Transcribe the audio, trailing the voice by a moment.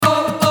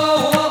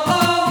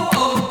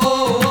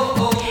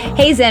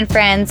Hey Zen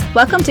friends,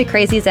 welcome to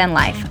Crazy Zen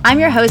Life. I'm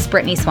your host,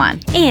 Brittany Swan.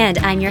 And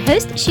I'm your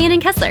host, Shannon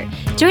Kessler.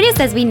 Join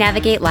us as we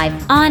navigate life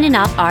on and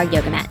off our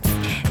yoga mats.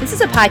 This is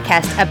a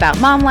podcast about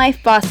mom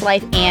life, boss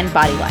life, and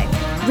body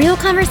life. Real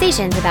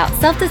conversations about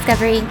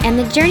self-discovery and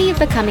the journey of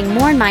becoming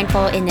more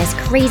mindful in this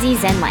crazy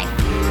Zen life.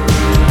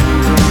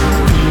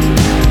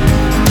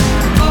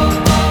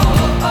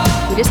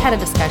 We just had a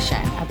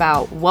discussion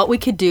about what we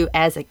could do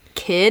as a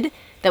kid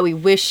that we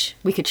wish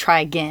we could try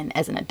again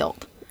as an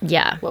adult.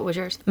 Yeah. What was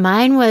yours?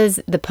 Mine was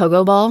the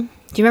pogo ball. Do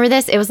you remember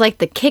this? It was like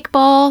the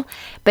kickball,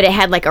 but it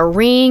had like a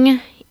ring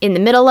in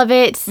the middle of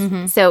it.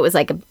 Mm-hmm. So it was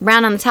like a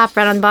round on the top,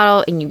 round on the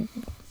bottom, and you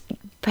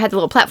had the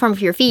little platform for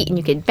your feet and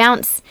you could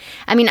bounce.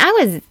 I mean,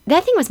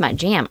 that thing was my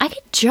jam. I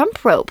could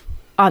jump rope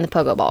on the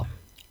pogo ball.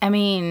 I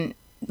mean,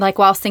 like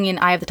while singing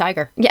Eye of the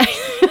Tiger. Yeah.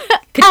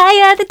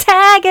 Eye of the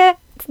Tiger.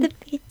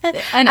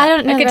 I know. I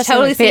don't know. I could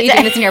totally see you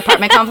doing this in your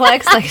apartment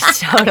complex. Like,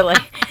 totally.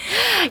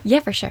 Yeah,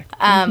 for sure.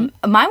 Mine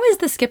was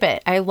the Skip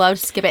It. I loved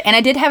Skip It. And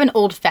I did have an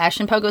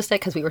old-fashioned pogo stick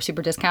because we were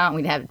super discount.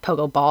 We had a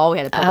pogo ball. We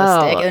had a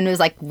pogo stick. And it was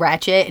like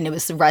ratchet and it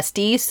was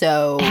rusty,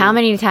 so... How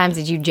many times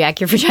did you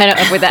jack your vagina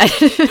up with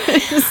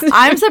that?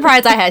 I'm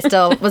surprised I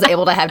still was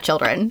able to have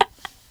children.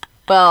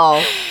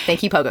 Well,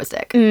 thank you, pogo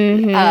stick.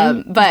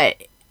 Mm-hmm.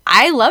 But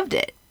I loved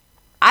it.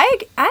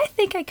 I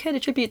think I could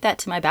attribute that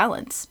to my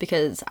balance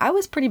because I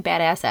was pretty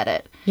badass at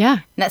it. Yeah.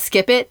 And that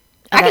Skip It.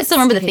 I can still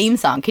remember the theme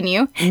song. Can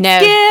you? No.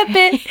 Skip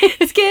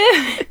it. Skip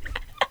it.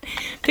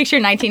 Picture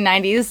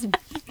 1990s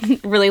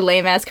really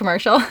lame-ass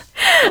commercial.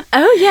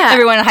 Oh, yeah.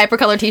 Everyone in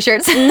hypercolor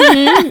t-shirts.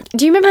 Mm-hmm.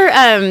 Do you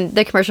remember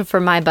the commercial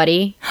for My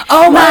Buddy?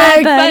 Oh,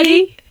 my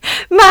buddy.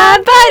 My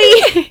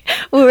buddy.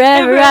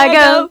 Wherever I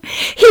go,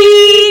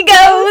 he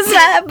goes,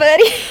 my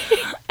buddy.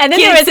 And then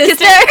there was Kid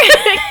sister.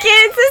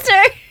 Kid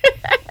sister.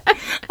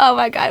 Oh,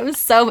 my God.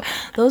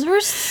 Those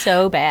were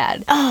so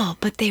bad. Oh,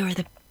 but they were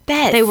the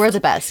best. They were the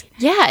best.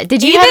 Yeah.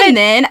 Did you Even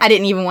then, I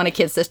didn't even want a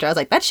kid sister. I was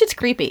like, that shit's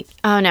creepy.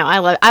 Oh, no.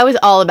 I was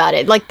all about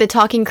it. Like the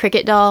talking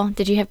cricket doll.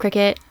 Did you have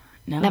cricket?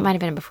 No. That might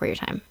have been before your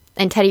time.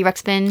 And Teddy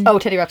Ruxpin. Oh,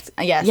 Teddy Ruxpin.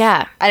 Yes.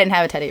 Yeah. I didn't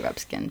have a Teddy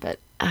Ruxpin, but...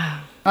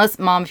 Unless,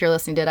 Mom, if you're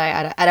listening, did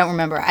I? I don't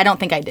remember. I don't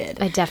think I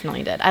did. I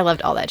definitely did. I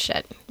loved all that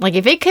shit. Like,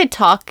 if it could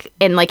talk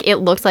and, like, it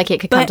looked like it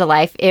could come to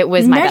life, it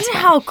was my best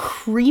friend. Imagine how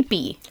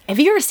creepy. Have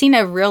you ever seen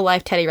a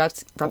real-life Teddy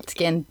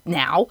Ruxpin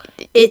now?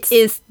 It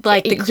is,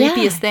 like, the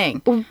creepiest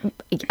thing.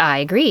 I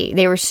agree.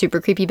 They were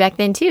super creepy back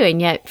then, too. And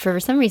yet, for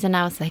some reason,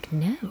 I was like,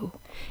 no,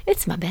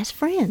 it's my best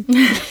friend.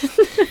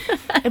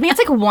 I mean, it's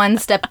like one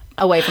step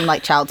away from,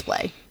 like, Child's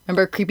Play.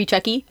 Remember Creepy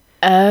Chucky?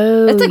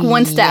 Oh, it's like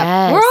one step.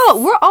 Yes.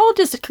 We're all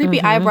just a creepy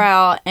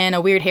eyebrow and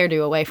a weird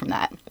hairdo away from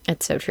that.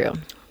 That's so true.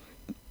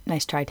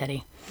 Nice try,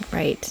 Teddy.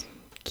 Right.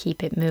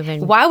 Keep it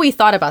moving. Why we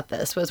thought about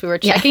this was we were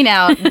checking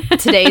out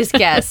today's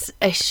guest.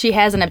 She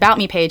has an About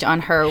Me page on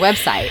her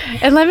website.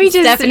 And let me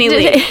just... Stephanie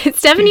Lee.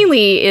 Stephanie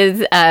Lee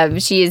is...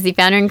 she is the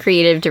founder and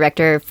creative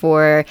director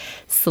for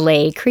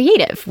Slay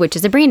Creative, which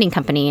is a branding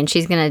company, and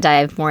she's going to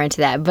dive more into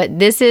that. But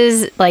this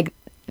is, like,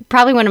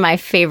 probably one of my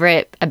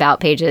favorite About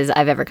pages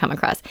I've ever come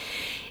across.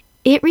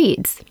 It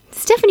reads,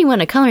 Stephanie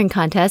won a coloring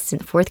contest in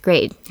the 4th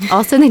grade,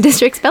 also in the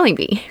district spelling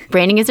bee.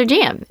 Branding is her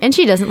jam, and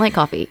she doesn't like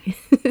coffee.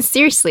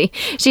 Seriously,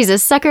 she's a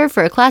sucker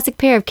for a classic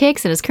pair of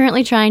kicks and is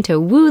currently trying to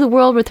woo the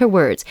world with her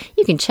words.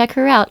 You can check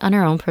her out on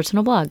her own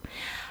personal blog.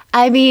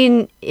 I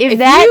mean,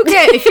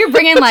 if you're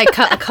bringing like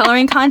a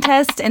coloring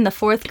contest in the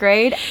 4th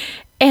grade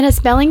and a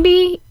spelling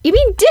bee, you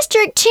mean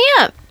district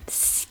champ?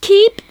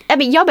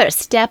 Y'all better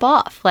step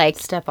off. Like,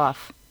 step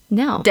off.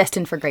 No,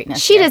 destined for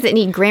greatness. She doesn't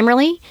need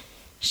Grammarly.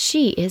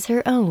 She is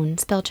her own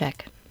spell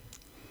check.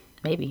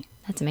 Maybe.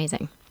 That's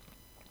amazing.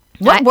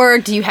 What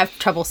word do you have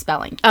trouble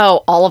spelling?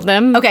 Oh, all of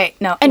them. Okay,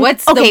 no. And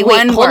what's the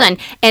one word? Hold on.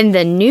 And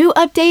the new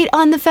update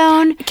on the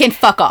phone can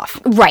fuck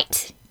off.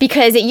 Right.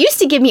 Because it used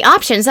to give me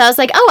options. I was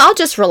like, oh, I'll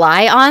just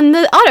rely on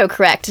the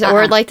autocorrect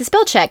or like the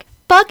spell check.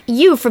 Fuck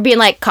you for being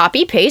like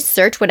copy, paste,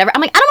 search, whatever.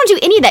 I'm like, I don't want to do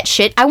any of that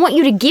shit. I want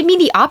you to give me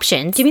the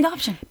options. Give me the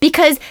option.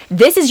 Because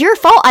this is your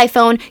fault,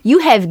 iPhone. You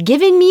have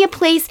given me a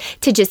place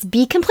to just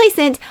be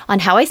complacent on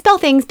how I spell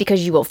things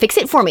because you will fix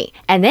it for me.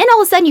 And then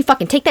all of a sudden you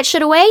fucking take that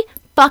shit away.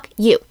 Fuck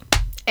you.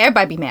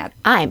 Everybody be mad.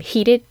 I'm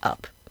heated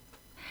up.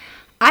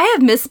 I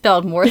have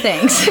misspelled more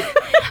things.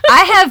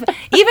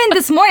 Even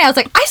this morning, I was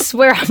like, I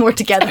swear I'm more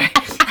together.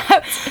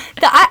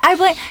 I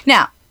blame.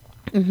 Now,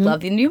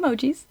 love the new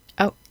emojis.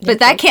 Oh, but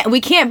we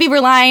can't be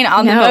relying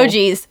on the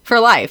emojis for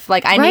life.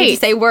 Like, I need to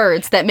say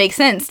words that make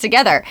sense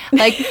together.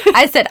 Like,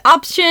 I said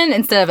option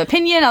instead of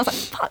opinion. I was like,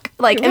 fuck.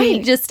 Like, I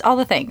mean, just all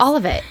the things. All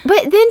of it.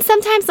 But then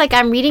sometimes, like,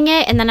 I'm reading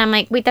it, and then I'm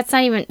like, wait, that's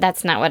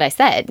not what I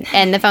said.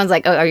 And the phone's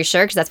like, oh, are you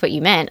sure? Because that's what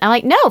you meant. I'm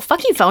like, no,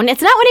 fuck you, phone.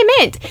 It's not what I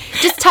meant.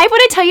 Just type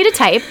what I tell you to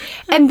type,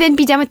 and then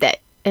be done with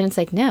it. And it's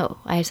like, no,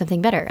 I have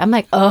something better. I'm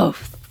like, oh.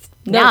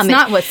 No, it's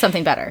not what's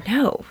something better.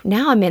 No.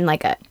 Now I'm in,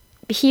 like, a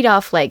heat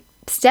off, like,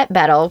 step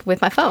battle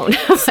with my phone.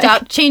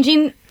 Stop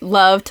changing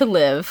love to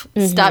live.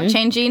 Stop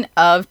changing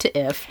of to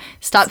if.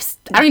 Stop.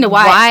 I don't even know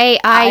why.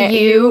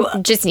 You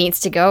just needs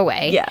to go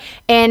away. Yeah.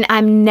 And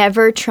I'm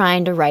never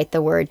trying to write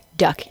the word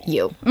duck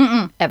you.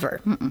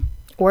 Ever.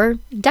 Or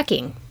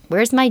ducking.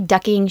 Where's my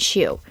ducking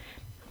shoe?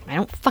 I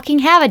don't fucking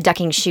have a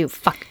ducking shoe.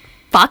 Fuck.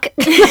 Like,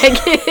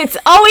 it's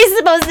always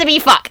supposed to be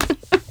fuck.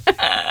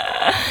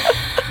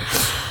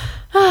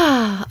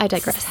 I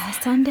digress.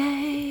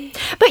 Sunday.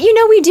 But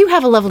we do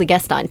have a lovely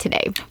guest on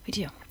today. We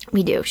do.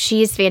 We do.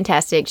 She is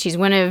fantastic. She's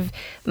one of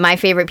my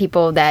favorite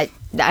people that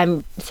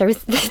I'm so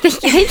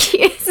thank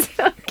you.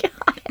 Oh,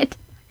 God.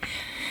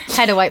 I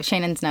had to wipe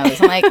Shannon's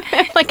nose. I'm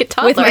like, like a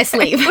toddler. With my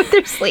sleeve. With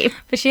her sleeve.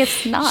 But she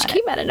has not. She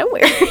came out of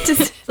nowhere.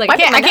 Just like,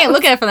 I can't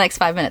look at it for the next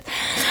 5 minutes.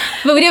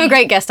 But we do have a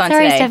great guest on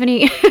today.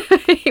 Stephanie.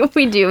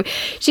 We do.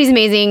 She's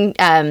amazing.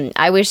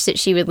 I wish that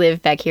she would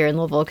live back here in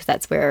Louisville because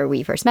that's where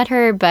we first met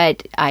her.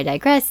 But I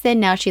digress.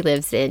 And now she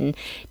lives in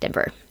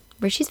Denver,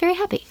 where she's very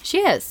happy. She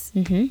is.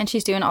 And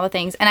she's doing all the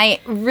things. And I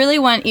really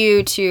want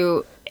you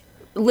to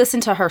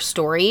listen to her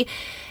story.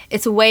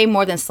 It's way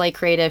more than Slay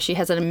Creative. She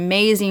has an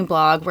amazing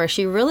blog where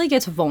she really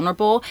gets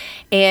vulnerable,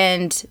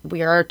 and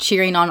we are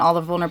cheering on all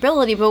the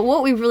vulnerability. But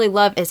what we really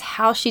love is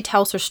how she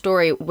tells her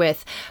story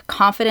with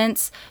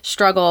confidence,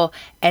 struggle,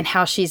 and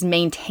how she's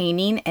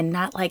maintaining and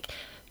not like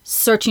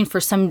searching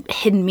for some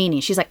hidden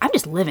meaning. She's like, I'm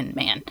just living,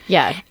 man.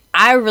 Yeah.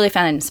 I really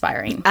found it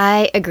inspiring.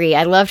 I agree.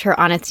 I loved her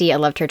honesty. I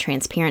loved her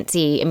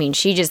transparency. I mean,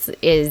 she just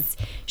is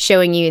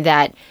showing you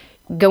that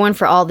going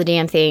for all the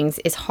damn things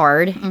is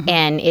hard,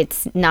 and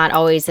it's not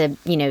always a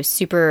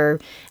super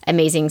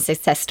amazing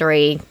success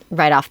story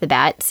right off the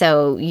bat.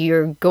 So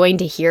you're going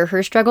to hear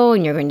her struggle,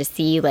 and you're going to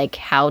see like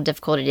how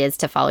difficult it is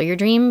to follow your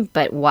dream,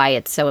 but why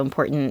it's so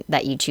important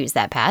that you choose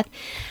that path.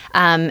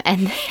 And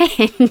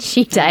then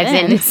she dives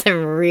into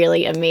some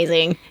really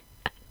amazing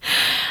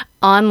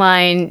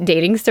online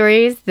dating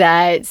stories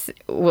that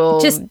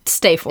will just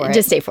stay for it.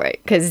 Just stay for it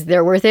because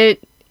they're worth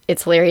it.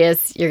 It's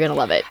hilarious. You're going to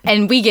love it.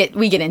 And we get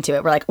into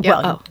it. We're like,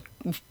 well,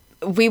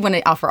 we want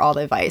to offer all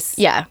the advice.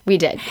 Yeah, we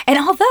did. And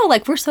although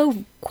like we're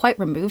so quite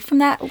removed from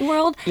that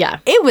world,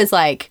 it was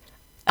like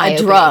a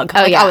drug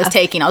I was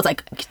taking. I was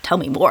like, tell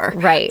me more.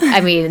 Right. I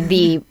mean,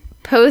 the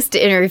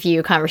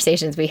post-interview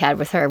conversations we had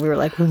with her, we were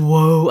like,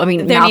 whoa. I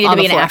mean, there needed to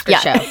be an after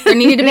show. There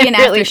needed to be an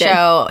after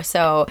show.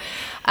 So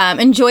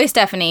enjoy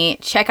Stephanie.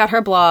 Check out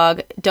her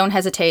blog. Don't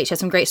hesitate. She has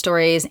some great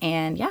stories.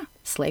 And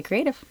Slay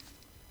Creative.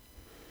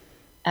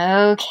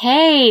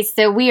 Okay,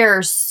 so we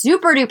are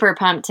super duper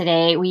pumped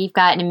today. We've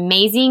got an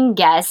amazing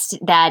guest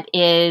that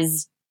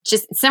is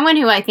just someone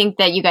who I think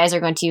that you guys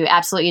are going to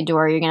absolutely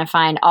adore. You're going to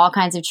find all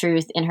kinds of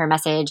truth in her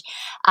message.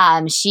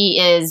 She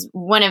is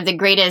one of the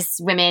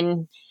greatest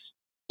women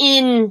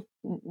in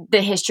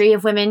the history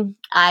of women.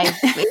 I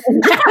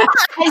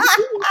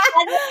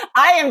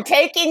am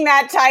taking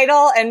that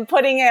title and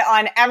putting it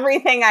on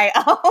everything I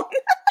own.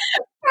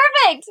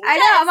 Perfect. I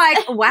know. I'm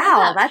like,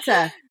 wow, that's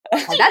a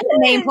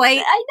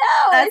nameplate. I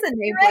know. That's a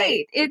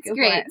nameplate. It's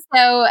great.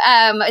 So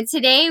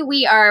today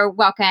we are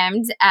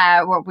welcoming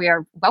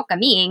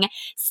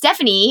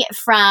Stephanie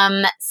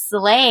from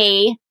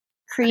Slay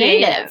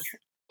Creative.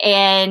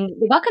 And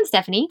welcome,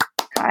 Stephanie.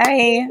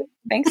 Hi.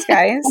 Thanks,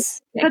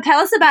 guys. So tell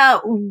us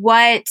about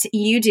what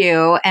you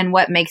do and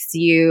what makes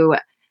you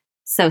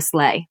so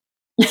slay.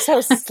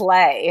 So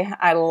slay.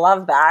 I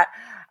love that.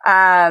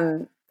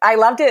 I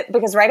loved it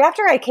because right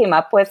after I came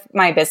up with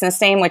my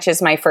business name, which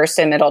is my first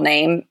and middle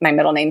name, my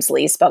middle name's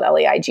Lee, spelled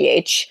Leigh.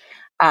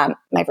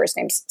 My first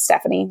name's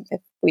Stephanie,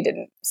 if we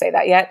didn't say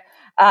that yet.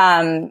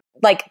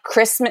 Like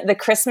the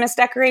Christmas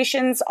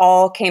decorations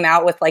all came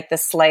out with like the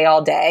sleigh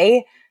all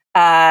day.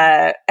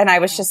 And I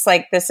was just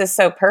like, this is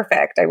so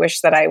perfect. I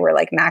wish that I were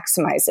like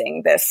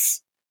maximizing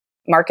this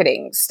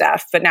marketing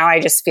stuff. But now I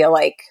just feel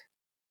like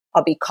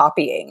I'll be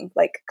copying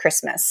like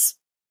Christmas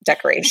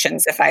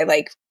decorations if I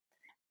like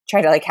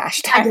try to like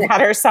hashtag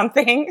that or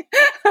something.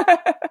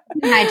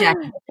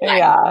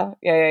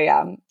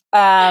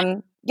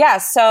 Yeah.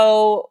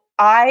 So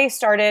I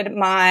started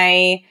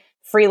my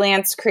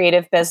freelance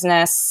creative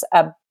business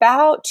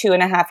about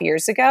 2.5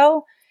 years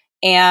ago.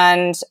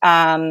 And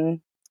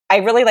I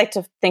really like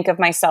to think of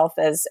myself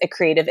as a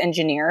creative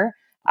engineer.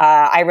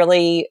 I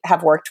really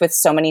have worked with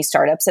so many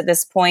startups at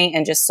this point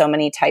and just so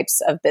many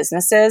types of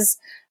businesses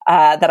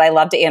that I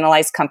love to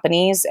analyze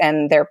companies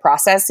and their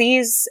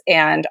processes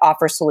and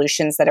offer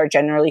solutions that are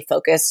generally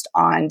focused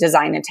on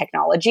design and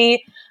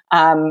technology.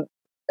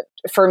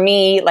 For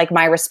me, like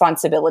my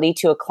responsibility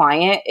to a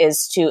client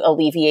is to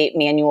alleviate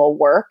manual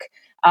work,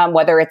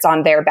 whether it's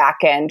on their back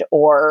end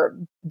or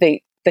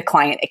the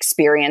client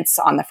experience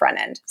on the front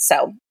end.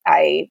 So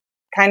I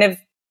kind of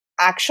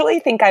actually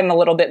think I'm a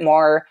little bit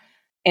more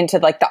into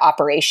like the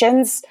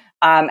operations.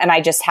 And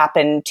I just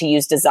happen to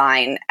use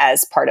design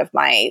as part of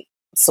my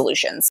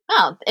solutions.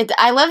 Oh,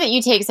 I love that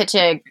you take such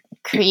a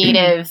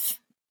creative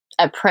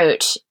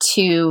approach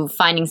to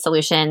finding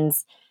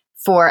solutions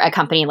for a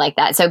company like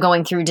that. So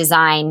going through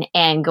design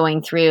and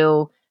going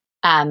through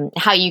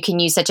how you can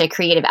use such a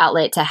creative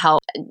outlet to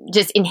help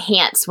just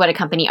enhance what a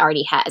company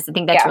already has. I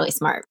think that's really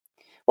smart.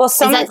 Well, is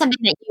that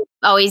something that you've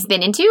always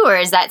been into, or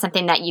is that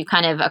something that you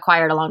kind of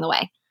acquired along the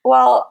way?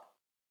 Well,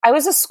 I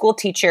was a school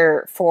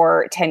teacher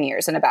for 10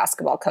 years and a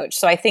basketball coach.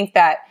 So I think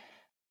that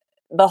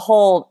the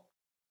whole,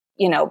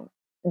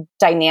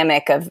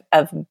 dynamic of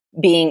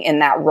being in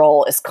that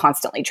role is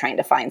constantly trying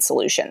to find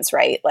solutions,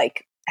 right?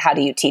 Like, how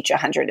do you teach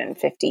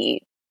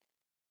 150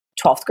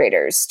 12th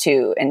graders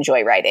to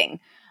enjoy writing?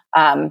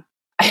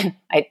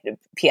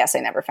 P.S. I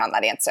never found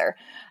that answer.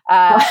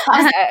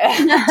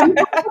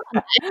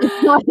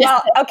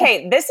 Well,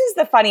 okay, this is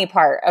the funny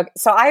part.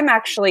 So I'm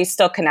actually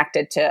still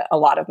connected to a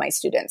lot of my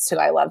students who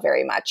I love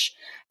very much.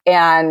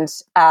 And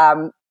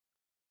I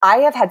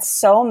have had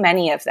so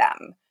many of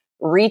them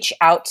reach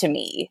out to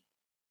me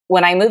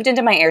when I moved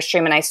into my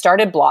Airstream and I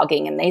started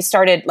blogging, and they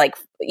started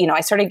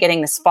I started getting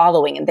this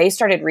following, and they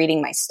started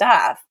reading my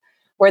stuff,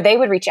 where they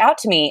would reach out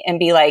to me and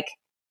be like,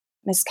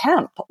 Miss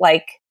Kemp,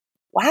 like,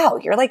 wow,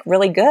 you're like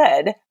really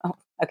good. Oh,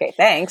 okay,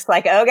 thanks.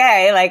 Like,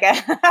 okay. Like,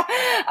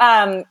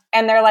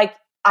 and they're like,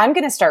 I'm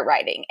going to start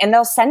writing, and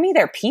they'll send me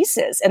their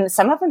pieces. And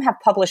some of them have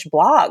published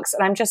blogs.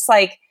 And I'm just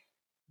like,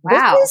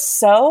 wow, this is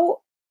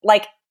so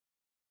like,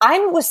 I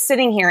was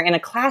sitting here in a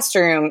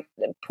classroom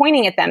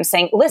pointing at them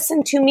saying,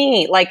 listen to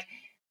me. Like,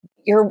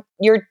 your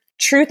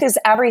truth is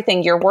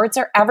everything. Your words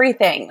are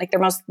everything. Like,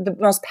 the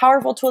most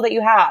powerful tool that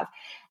you have.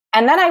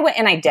 And then I went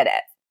and I did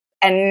it.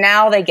 And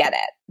now they get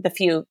it, the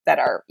few that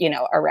are,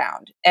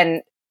 around.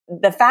 And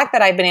the fact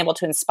that I've been able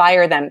to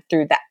inspire them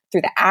through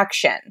the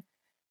action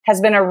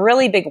has been a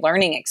really big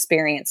learning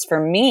experience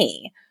for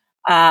me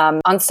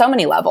on so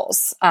many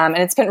levels. And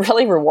it's been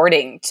really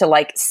rewarding to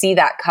like see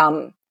that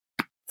come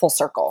full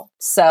circle.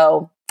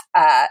 So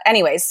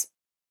anyways,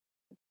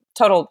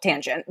 total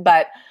tangent.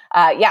 But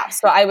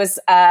so I was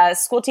a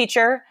school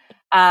teacher.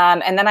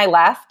 And then I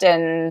left,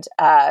 and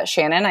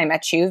Shannon, I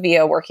met you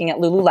via working at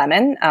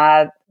Lululemon.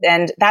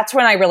 And that's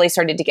when I really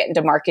started to get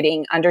into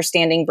marketing,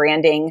 understanding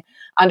branding,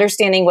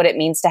 understanding what it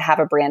means to have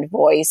a brand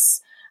voice.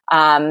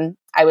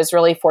 I was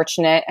really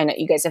fortunate, and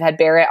you guys have had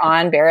Barrett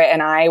on. Barrett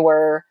and I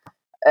were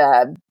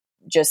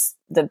just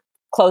the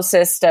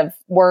closest of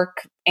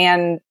work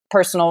and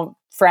personal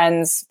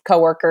friends,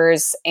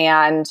 coworkers.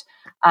 And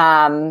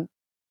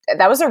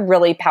that was a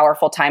really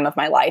powerful time of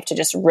my life to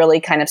just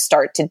really kind of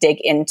start to dig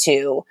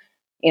into,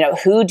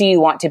 who do you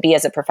want to be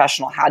as a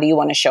professional? How do you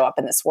want to show up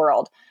in this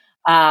world?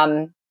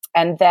 And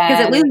then,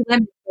 because at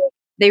Lululemon,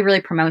 they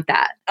really promote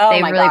that. Oh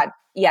they my really God.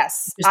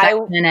 Yes.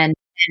 and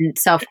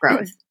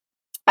self-growth.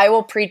 I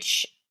will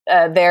preach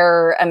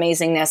their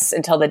amazingness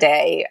until the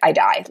day I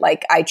die.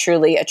 Like, I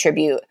truly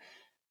attribute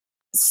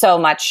so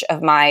much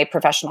of my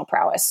professional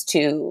prowess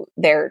to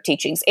their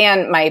teachings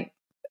and my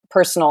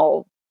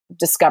personal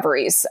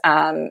discoveries.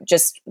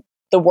 Just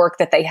the work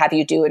that they have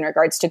you do in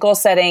regards to goal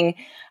setting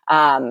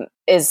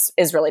is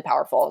really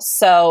powerful.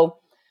 So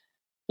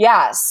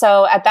yeah.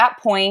 So at that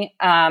point,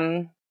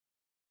 and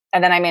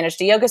then I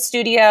managed a yoga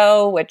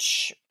studio,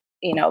 which,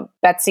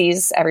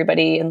 Betsy's,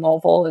 everybody in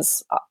Louisville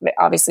is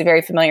obviously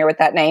very familiar with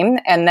that name.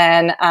 And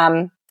then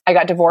I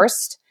got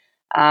divorced.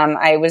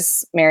 I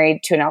was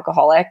married to an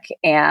alcoholic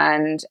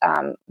and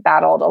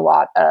battled a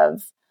lot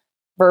of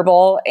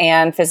verbal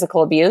and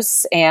physical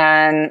abuse,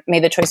 and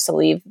made the choice to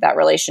leave that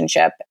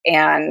relationship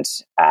and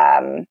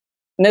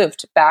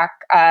moved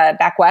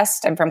back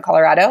west. I'm from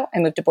Colorado. I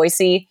moved to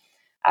Boise.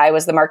 I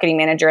was the marketing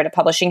manager at a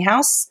publishing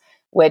house,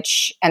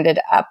 which ended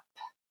up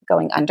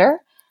going under.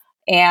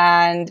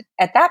 And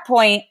at that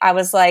point, I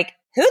was like,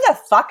 who the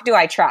fuck do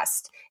I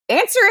trust?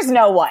 Answer is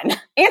no one.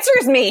 Answer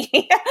is me.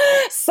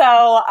 So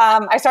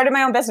I started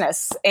my own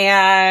business,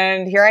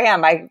 and here I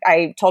am.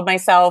 I told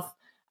myself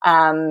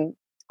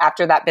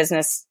after that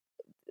business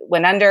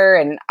went under,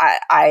 and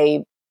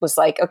I was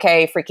like,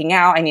 okay, freaking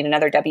out. I need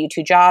another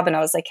W-2 job. And I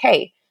was like,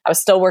 hey, I was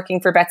still working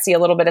for Betsy a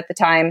little bit at the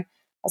time.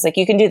 I was like,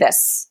 you can do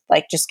this.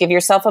 Like, just give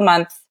yourself a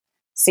month,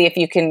 see if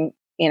you can,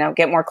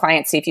 get more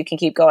clients, see if you can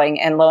keep going.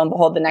 And lo and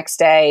behold, the next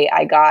day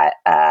I got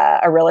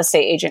a real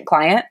estate agent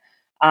client,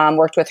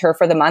 worked with her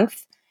for the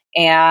month,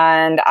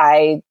 and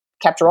I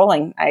kept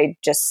rolling. I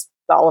just,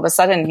 all of a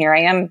sudden, here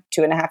I am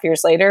 2.5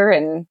 years later,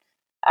 and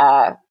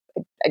I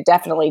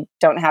definitely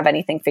don't have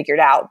anything figured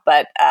out,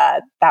 but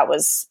that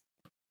was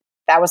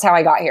how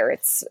I got here.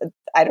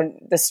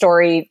 The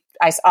story,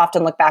 I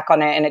often look back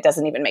on it and it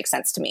doesn't even make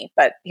sense to me,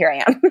 but here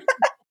I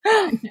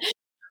am.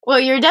 Well,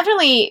 you're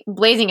definitely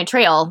blazing a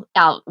trail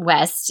out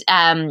west.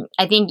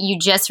 I think you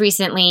just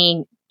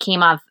recently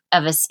came off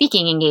of a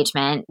speaking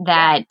engagement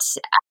that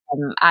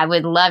I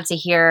would love to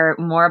hear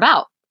more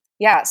about.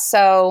 Yeah.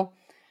 So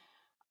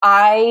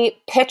I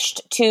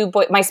pitched to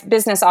my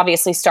business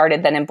obviously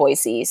started then in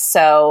Boise.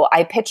 So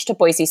I pitched to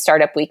Boise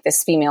Startup Week,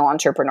 this female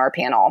entrepreneur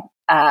panel.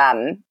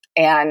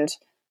 And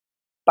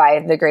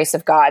by the grace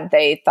of God,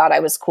 they thought I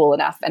was cool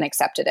enough and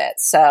accepted it.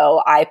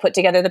 So I put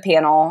together the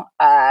panel,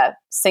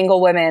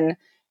 single women,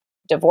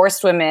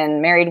 divorced women,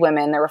 married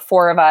women. There were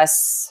 4 of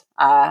us.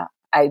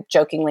 I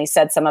jokingly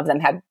said some of them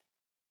had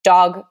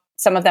dog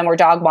some of them were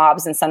dog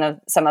moms, and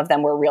some of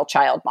them were real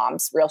child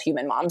moms, real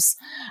human moms.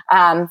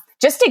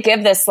 Just to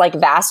give this like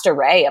vast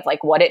array of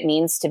like what it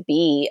means to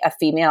be a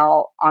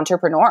female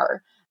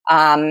entrepreneur,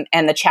 and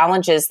the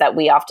challenges that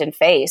we often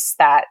face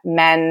that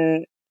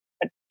men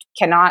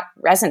cannot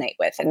resonate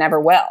with and never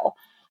will.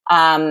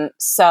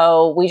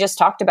 So we just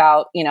talked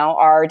about,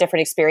 our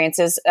different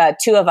experiences.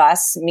 Two of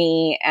us,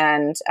 me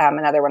and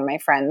another one of my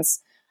friends,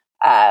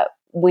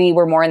 we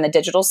were more in the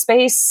digital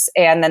space.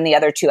 And then the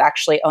other two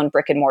actually own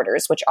brick and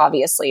mortars, which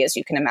obviously, as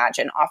you can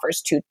imagine,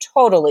 offers two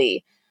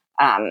totally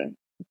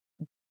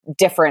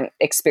different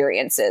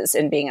experiences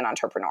in being an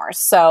entrepreneur.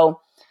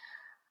 So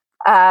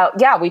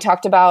we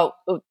talked about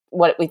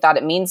what we thought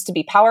it means to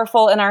be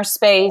powerful in our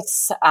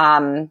space.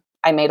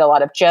 I made a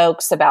lot of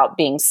jokes about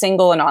being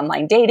single and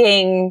online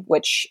dating,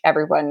 which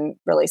everyone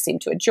really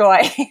seemed to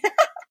enjoy.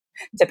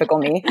 Typical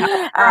me.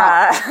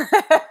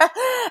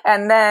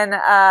 And then,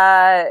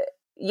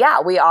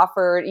 we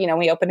offered,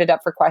 we opened it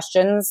up for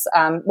questions.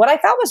 What I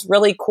thought was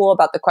really cool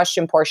about the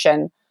question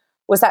portion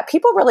was that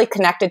people really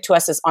connected to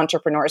us as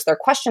entrepreneurs. Their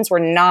questions were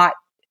not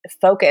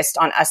focused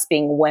on us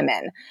being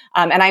women.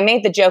 And I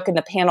made the joke in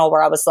the panel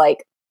where I was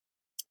like,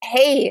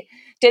 hey,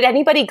 did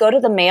anybody go to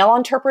the male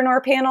entrepreneur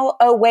panel?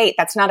 Oh, wait,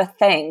 that's not a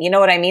thing. You know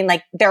what I mean?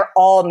 Like, they're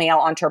all male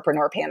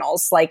entrepreneur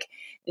panels. Like,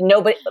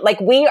 nobody, like,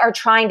 we are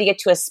trying to get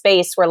to a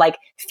space where like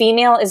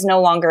female is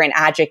no longer an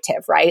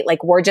adjective, right?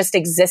 Like, we're just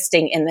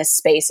existing in this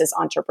space as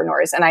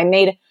entrepreneurs. And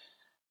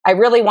I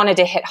really wanted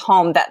to hit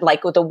home that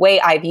like the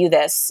way I view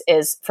this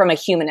is from a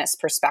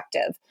humanist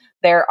perspective.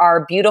 There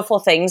are beautiful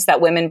things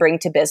that women bring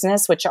to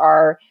business, which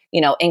are,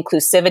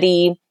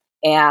 inclusivity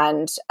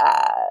and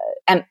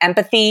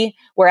empathy,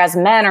 whereas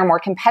men are more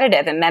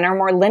competitive and men are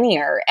more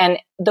linear. And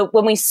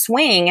when we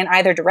swing in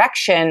either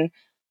direction,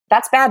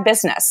 that's bad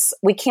business.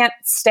 We can't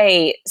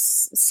stay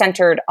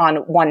centered on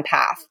one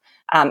path.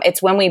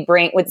 It's when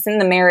it's in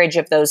the marriage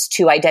of those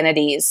two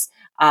identities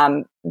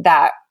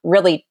that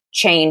really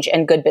change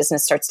and good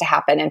business starts to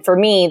happen. And for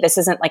me, this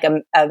isn't like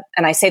and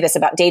I say this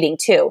about dating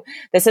too.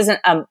 This isn't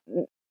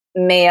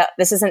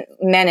this isn't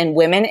men and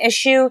women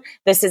issue.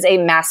 This is a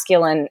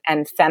masculine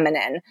and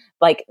feminine.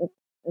 Like,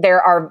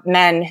 there are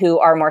men who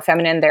are more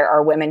feminine. There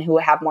are women who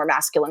have more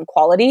masculine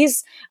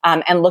qualities,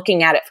 and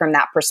looking at it from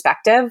that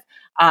perspective.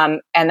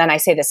 And then I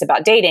say this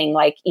about dating,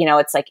 like,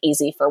 it's like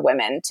easy for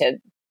women to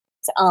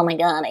say, oh my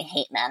God, I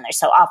hate men. They're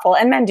so awful.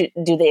 And men do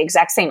the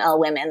exact same. Oh,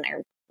 women,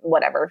 they're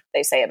whatever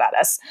they say about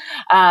us.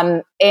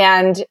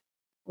 And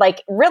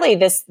like, really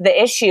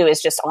the issue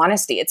is just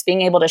honesty. It's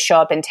being able to show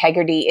up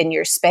integrity in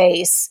your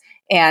space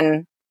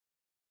and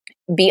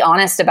be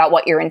honest about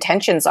what your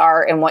intentions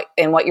are and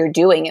what you're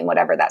doing in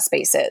whatever that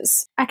space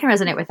is. I can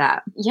resonate with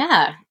that.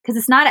 Yeah. Because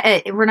it's not,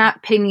 we're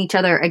not pitting each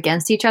other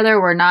against each other.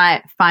 We're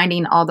not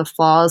finding all the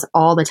flaws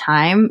all the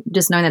time,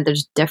 just knowing that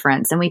there's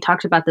difference. And we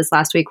talked about this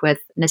last week with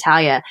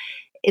Natalia.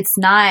 It's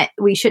not,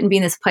 we shouldn't be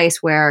in this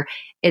place where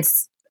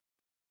it's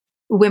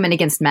women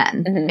against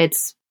men. Mm-hmm.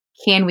 It's,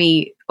 can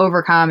we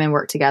overcome and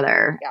work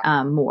together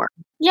more?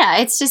 Yeah,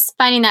 it's just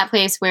finding that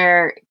place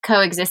where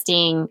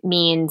coexisting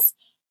means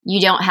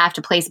you don't have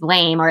to place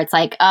blame, or it's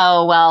like,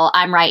 oh, well,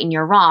 I'm right and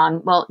you're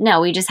wrong. Well,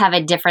 no, we just have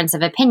a difference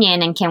of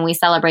opinion, and can we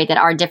celebrate that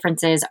our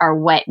differences are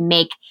what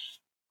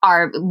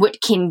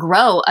can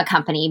grow a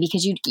company,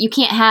 because you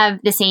can't have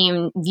the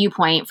same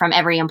viewpoint from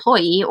every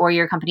employee or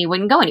your company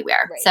wouldn't go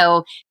anywhere. Right.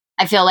 So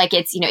I feel like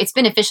it's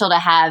beneficial to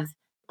have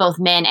both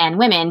men and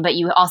women, but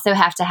you also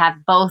have to have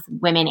both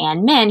women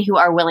and men who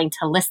are willing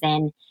to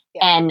listen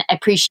and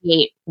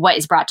appreciate what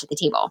is brought to the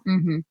table.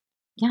 Mm-hmm.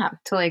 Yeah,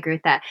 totally agree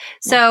with that.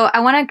 So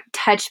I want to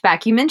touch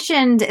back. You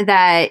mentioned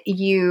that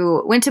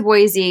you went to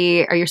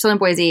Boise, or you're still in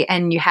Boise,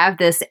 and you have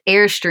this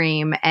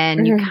Airstream,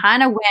 and you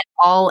kind of went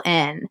all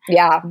in.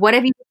 Yeah. What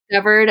have you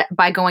discovered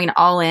by going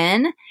all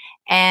in?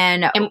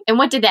 And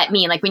what did that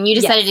mean? Like, when you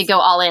decided to go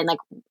all in, like,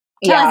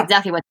 tell us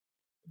exactly what.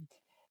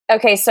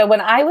 Okay, so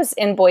when I was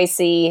in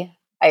Boise,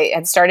 I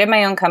had started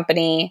my own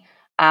company.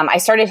 I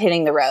started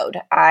hitting the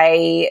road.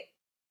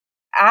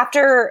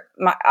 After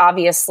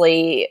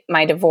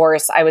my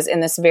divorce, I was in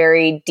this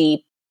very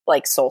deep,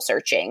 like, soul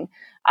searching.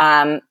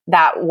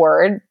 That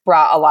word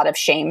brought a lot of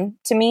shame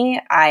to me.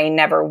 I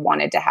never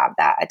wanted to have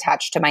that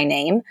attached to my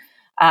name.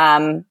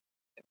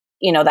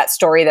 That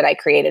story that I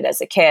created as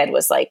a kid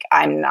was like,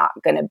 I'm not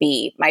going to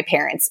be my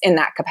parents in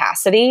that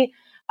capacity.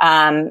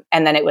 And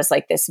then it was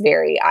like this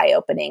very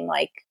eye-opening,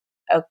 like,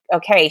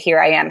 okay, here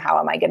I am. How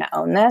am I going to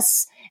own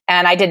this?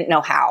 And I didn't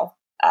know how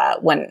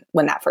when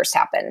that first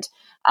happened.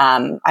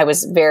 I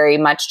was very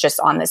much just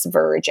on this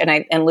verge, and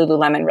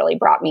Lululemon really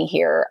brought me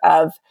here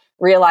of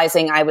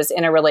realizing I was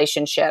in a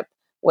relationship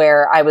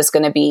where I was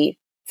going to be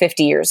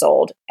 50 years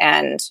old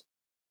and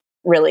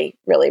really,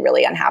 really,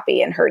 really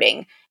unhappy and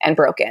hurting and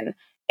broken.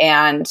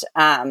 And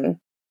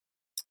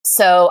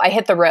so I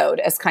hit the road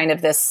as kind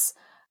of this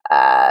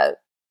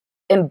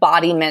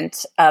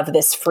embodiment of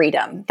this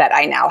freedom that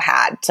I now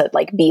had to,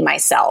 like, be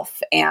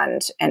myself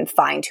and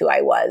find who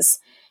I was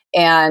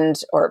and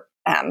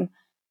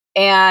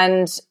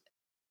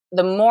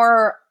the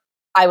more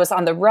I was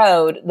on the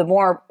road, the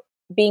more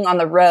being on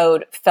the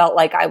road felt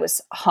like I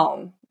was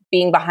home.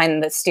 Being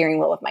behind the steering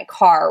wheel of my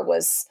car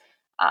was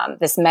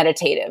this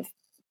meditative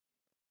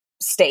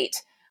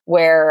state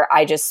where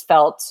I just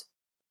felt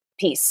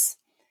peace.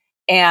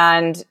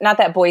 And not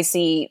that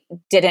Boise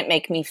didn't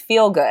make me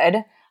feel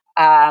good.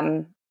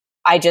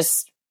 I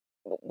just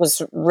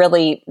was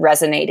really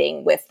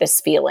resonating with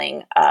this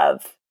feeling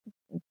of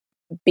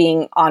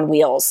being on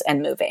wheels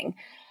and moving.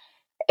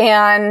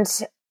 And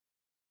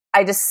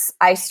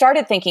I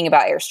started thinking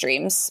about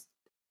Airstreams,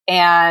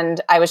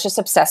 and I was just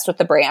obsessed with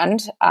the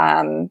brand.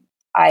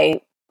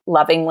 I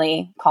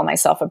lovingly call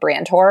myself a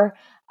brand whore.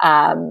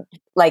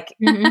 Like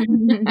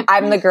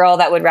I'm the girl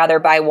that would rather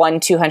buy one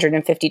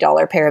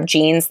 $250 pair of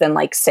jeans than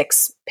like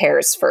 6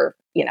 pairs for,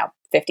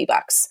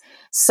 $50.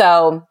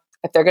 So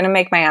if they're going to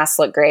make my ass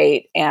look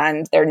great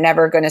and they're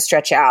never going to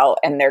stretch out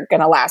and they're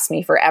going to last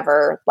me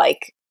forever,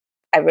 like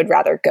I would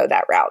rather go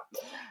that route.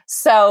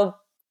 So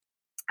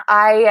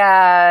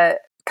I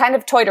kind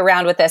of toyed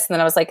around with this, and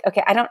then I was like,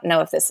 okay, I don't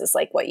know if this is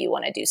like what you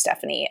want to do,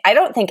 Stephanie. I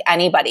don't think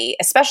anybody,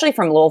 especially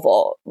from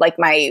Louisville, like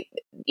my,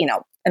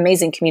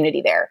 amazing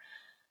community there,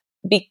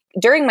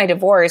 during my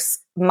divorce,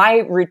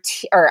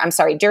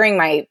 during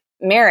my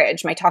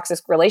marriage, my toxic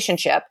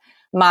relationship,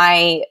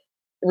 my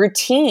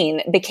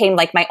routine became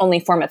like my only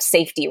form of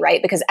safety,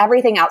 right? Because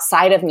everything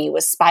outside of me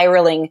was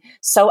spiraling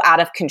so out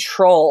of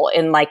control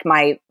in like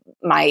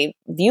my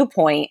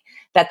viewpoint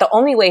that the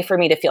only way for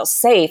me to feel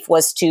safe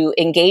was to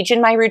engage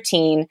in my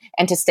routine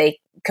and to stay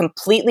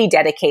completely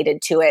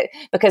dedicated to it,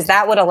 because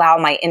that would allow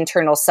my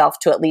internal self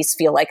to at least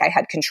feel like I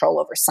had control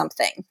over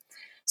something.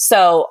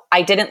 So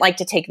I didn't like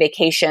to take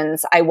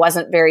vacations. I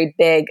wasn't very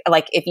big.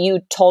 Like if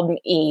you told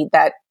me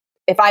that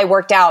if I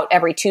worked out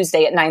every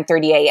Tuesday at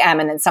 9:30 a.m.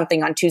 and then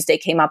something on Tuesday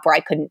came up where I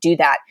couldn't do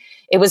that,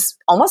 it was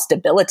almost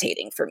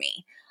debilitating for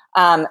me.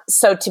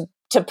 So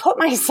to put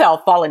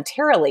myself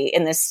voluntarily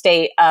in this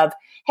state of,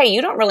 hey,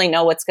 you don't really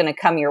know what's going to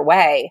come your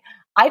way,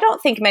 I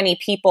don't think many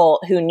people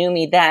who knew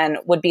me then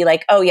would be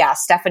like, oh yeah,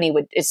 Stephanie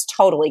is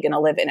totally going to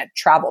live in a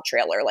travel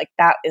trailer. Like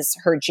that is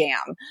her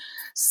jam.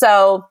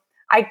 So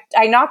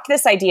I knocked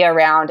this idea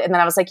around, and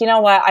then I was like, you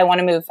know what? I want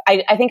to move.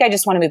 I think I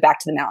just want to move back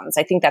to the mountains.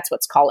 I think that's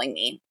what's calling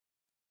me.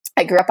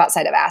 I grew up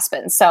outside of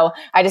Aspen. So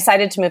I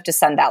decided to move to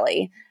Sun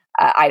Valley,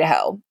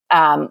 Idaho,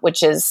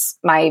 which is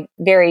my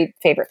very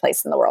favorite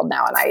place in the world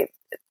now. And I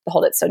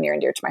hold it so near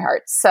and dear to my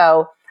heart.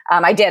 So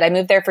I did. I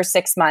moved there for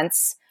 6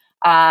 months.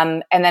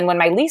 And then when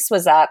my lease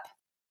was up,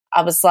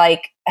 I was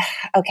like,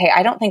 okay,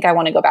 I don't think I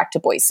want to go back to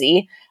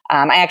Boise.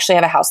 I actually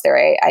have a house there.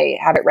 I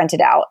have it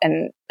rented out,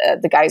 and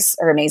the guys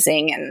are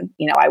amazing. And,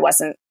 I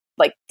wasn't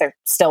like, they're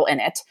still in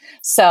it.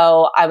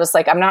 So I was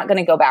like, I'm not going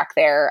to go back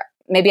there.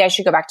 Maybe I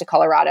should go back to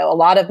Colorado. A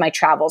lot of my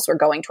travels were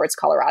going towards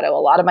Colorado.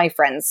 A lot of my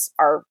friends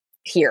are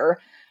here.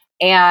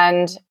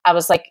 And I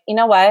was like, you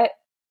know what?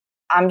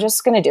 I'm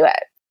just going to do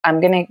it.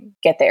 I'm going to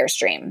get the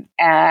Airstream,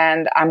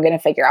 and I'm going to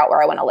figure out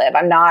where I want to live.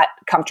 I'm not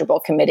comfortable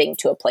committing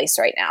to a place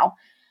right now.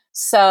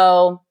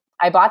 So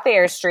I bought the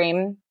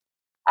Airstream.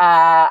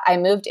 I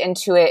moved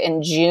into it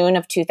in June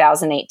of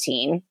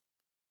 2018.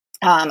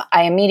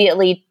 I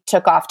immediately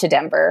took off to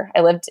Denver.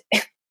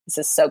 This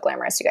is so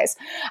glamorous, you guys.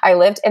 I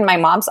lived in my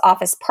mom's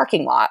office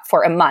parking lot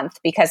for a month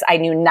because I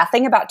knew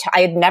nothing about,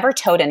 I had never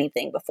towed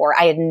anything before.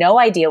 I had no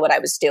idea what I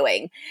was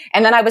doing.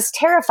 And then I was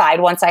terrified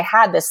once I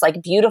had this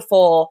like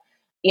beautiful,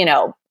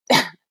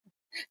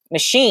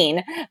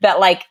 machine that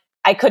like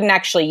I couldn't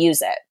actually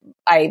use it.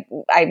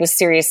 I was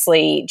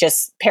seriously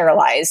just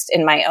paralyzed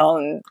in my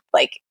own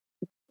like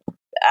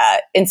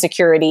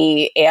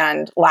insecurity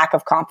and lack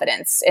of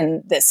confidence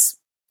in this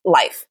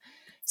life.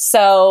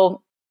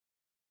 So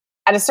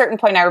at a certain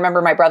point, I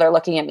remember my brother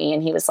looking at me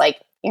and he was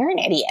like, "You're an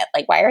idiot.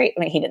 Like, why are you?" I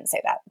mean, he didn't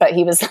say that, but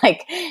he was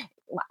like,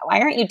 "Why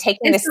aren't you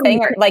taking this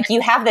thing? Or like,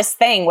 you have this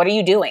thing. What are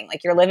you doing?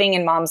 Like, you're living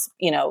in mom's,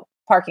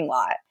 parking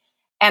lot."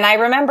 And I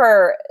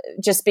remember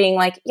just being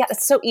like, "Yeah,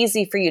 it's so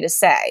easy for you to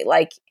say.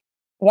 Like,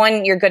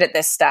 one, you're good at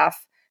this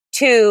stuff.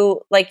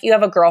 Two, like, you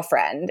have a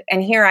girlfriend,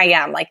 and here I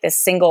am, like this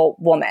single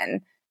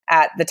woman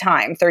at the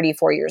time,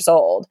 34 years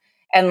old,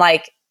 and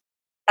like,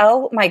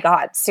 oh my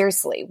God,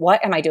 seriously,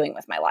 what am I doing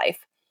with my life?"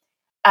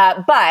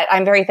 But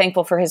I'm very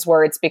thankful for his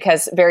words,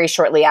 because very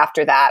shortly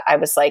after that, I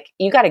was like,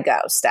 "You got to go,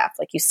 Steph.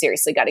 Like, you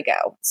seriously got to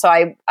go." So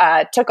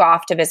I took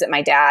off to visit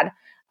my dad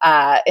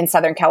in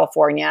Southern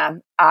California.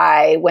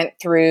 I went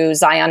through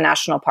Zion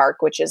National Park,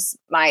 which is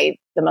the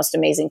most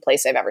amazing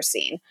place I've ever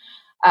seen.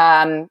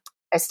 I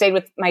stayed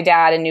with my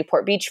dad in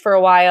Newport Beach for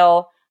a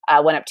while,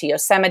 went up to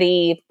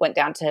Yosemite, went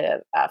down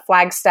to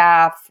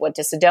Flagstaff, went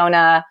to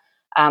Sedona.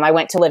 I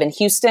went to live in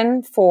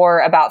Houston for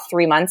about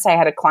 3 months. I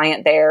had a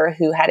client there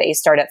who had a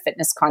startup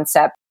fitness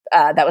concept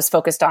that was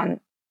focused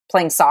on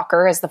playing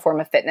soccer as the form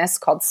of fitness,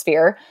 called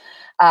Sphere.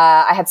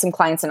 I had some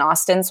clients in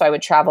Austin, so I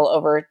would travel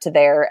over to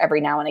there every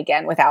now and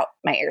again without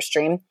my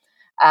Airstream.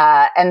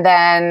 And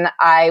then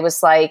I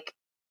was like,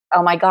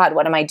 "Oh my God,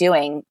 what am I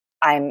doing?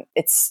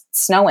 It's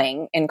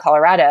snowing in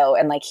Colorado,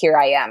 and like here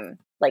I am,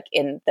 like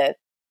in the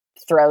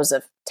throes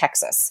of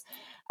Texas."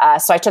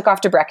 So I took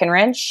off to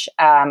Breckenridge.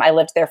 I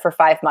lived there for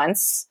 5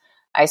 months.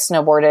 I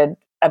snowboarded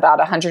about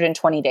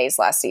 120 days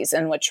last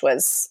season, which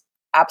was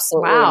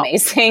absolutely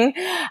amazing.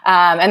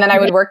 And then I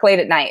would work late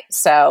at night.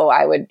 So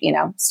I would,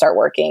 start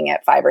working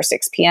at 5 or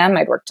 6 p.m.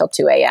 I'd work till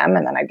 2 a.m.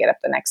 and then I'd get up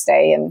the next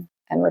day and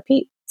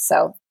repeat.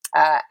 So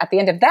at the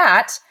end of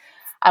that,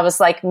 I was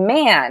like,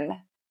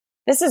 man,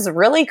 this is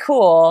really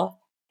cool.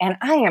 And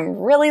I am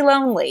really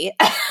lonely.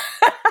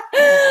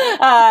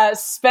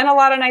 Spent a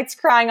lot of nights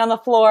crying on the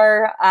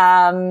floor.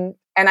 And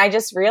I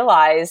just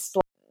realized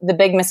the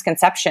big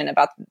misconception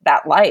about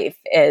that life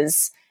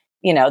is,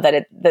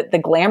 that the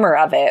glamour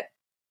of it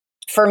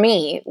for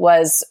me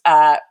was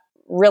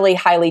really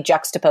highly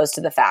juxtaposed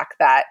to the fact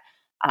that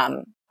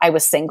I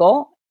was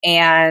single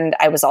and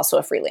I was also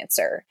a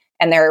freelancer.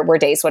 And there were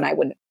days when I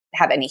wouldn't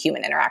have any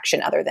human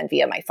interaction other than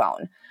via my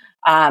phone.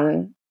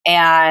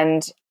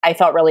 And I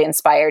felt really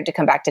inspired to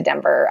come back to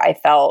Denver. I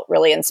felt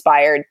really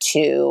inspired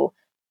to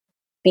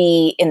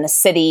be in the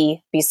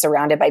city, be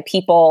surrounded by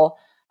people,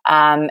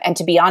 and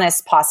to be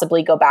honest,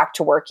 possibly go back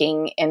to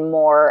working in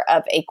more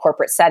of a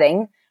corporate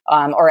setting,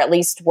 or at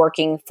least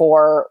working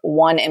for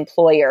one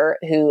employer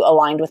who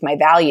aligned with my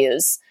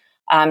values,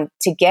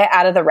 to get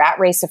out of the rat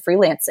race of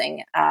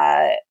freelancing.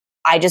 I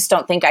just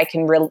don't think I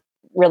can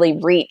really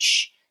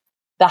reach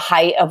the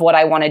height of what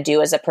I want to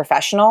do as a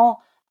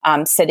professional,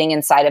 sitting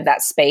inside of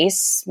that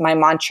space. My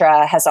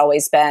mantra has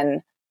always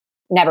been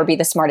never be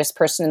the smartest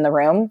person in the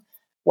room.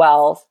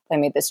 Well, I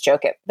made this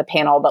joke at the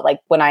panel, but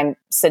like when I'm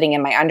sitting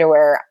in my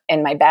underwear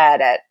in my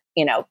bed at,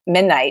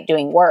 midnight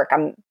doing work,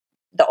 I'm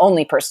the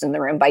only person in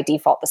the room, by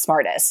default, the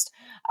smartest.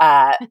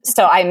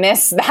 So I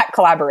miss that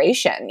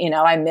collaboration.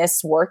 I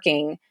miss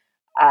working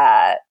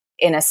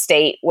in a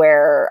state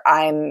where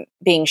I'm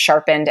being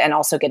sharpened and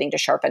also getting to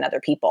sharpen other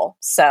people.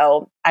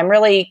 So I'm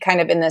really kind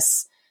of in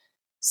this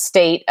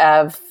state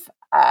of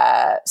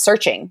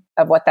searching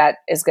of what that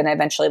is going to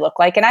eventually look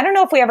like. And I don't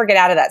know if we ever get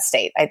out of that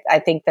state. I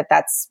think that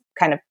that's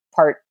kind of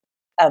part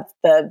of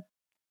the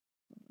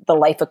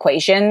life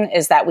equation,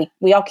 is that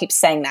we all keep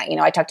saying that.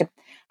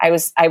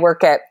 I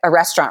work at a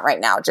restaurant right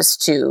now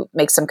just to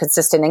make some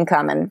consistent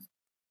income, and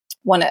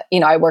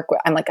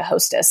I'm like a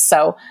hostess.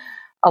 So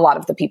a lot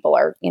of the people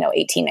are,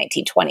 18,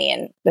 19, 20.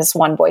 And this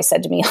one boy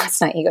said to me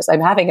last night, he goes,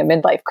 I'm having a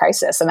midlife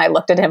crisis. And I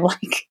looked at him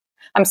like,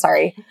 I'm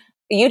sorry,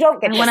 you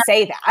don't get to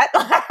say that.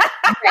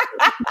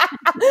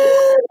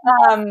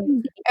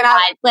 And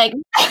I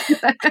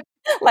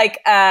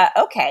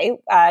okay,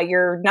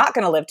 you're not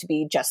going to live to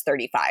be just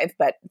 35,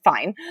 but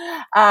fine.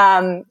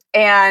 And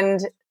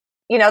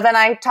then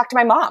I talked to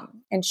my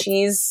mom, and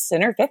she's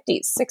in her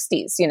 50s,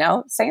 60s,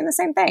 saying the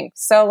same thing.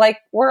 So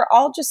we're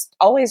all just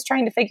always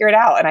trying to figure it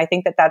out. And I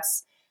think that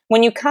that's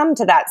when you come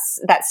to that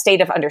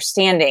state of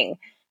understanding,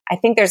 I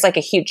think there's a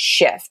huge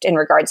shift in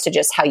regards to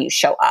just how you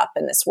show up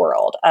in this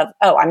world of,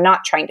 I'm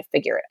not trying to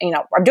figure it,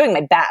 I'm doing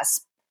my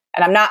best,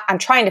 and I'm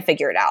trying to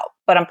figure it out,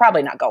 but I'm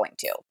probably not going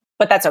to.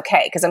 But that's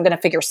okay, because I'm going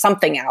to figure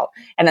something out,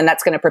 and then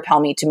that's going to propel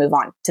me to move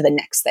on to the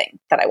next thing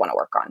that I want to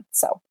work on.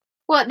 So,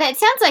 well, that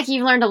sounds like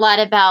you've learned a lot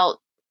about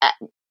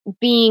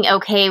being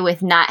okay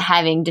with not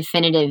having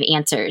definitive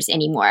answers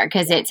anymore.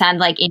 Because it sounds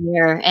like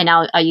and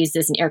I'll use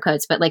this in air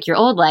quotes, but like your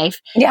old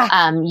life, you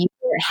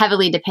were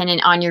heavily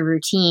dependent on your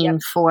routine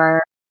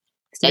for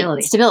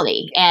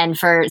stability and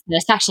for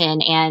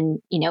satisfaction, and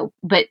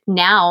but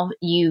now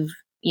you're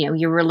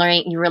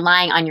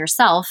relying on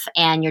yourself,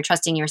 and you're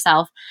trusting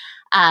yourself.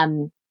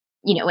 And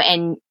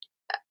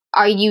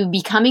are you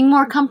becoming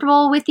more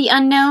comfortable with the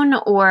unknown,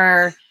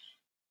 or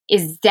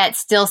is that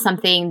still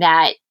something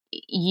that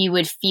you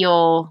would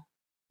feel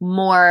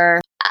more?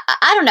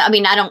 I don't know. I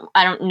mean, I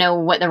don't know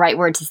what the right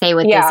word to say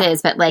with this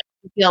is, but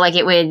you feel like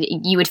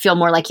you would feel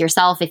more like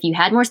yourself if you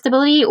had more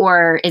stability,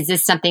 or is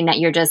this something that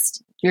you're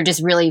just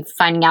really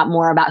finding out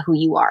more about who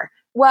you are?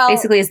 Well,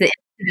 basically, is the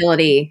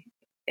instability.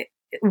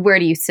 Where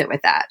do you sit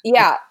with that?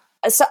 Yeah.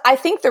 So I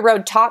think the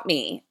road taught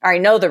me, or I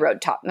know the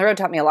road taught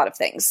me a lot of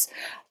things.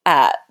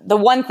 The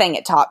one thing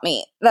it taught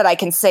me that I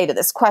can say to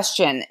this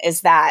question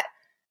is that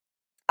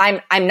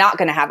I'm not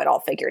going to have it all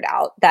figured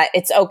out, that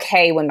it's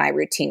okay when my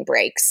routine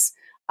breaks.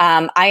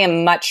 I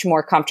am much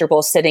more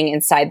comfortable sitting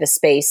inside the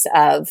space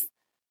of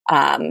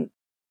not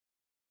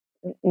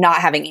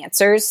having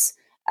answers,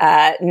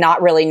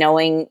 not really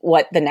knowing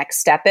what the next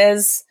step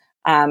is.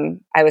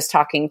 I was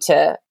talking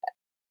to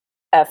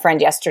a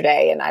friend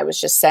yesterday, and I was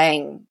just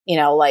saying,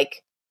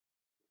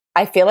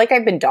 I feel like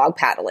I've been dog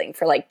paddling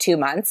for 2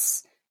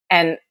 months.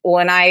 And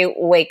when I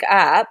wake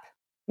up,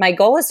 my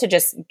goal is to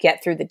just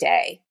get through the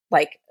day.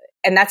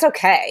 And that's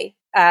okay.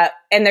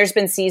 And there's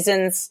been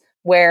seasons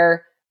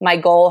where my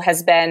goal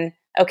has been,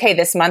 okay,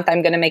 this month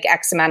I'm going to make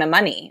X amount of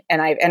money.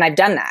 And I've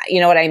done that. You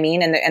know what I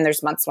mean? And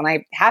there's months when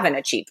I haven't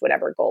achieved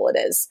whatever goal it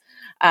is.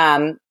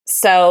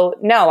 So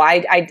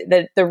no,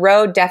 the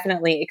road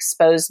definitely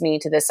exposed me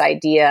to this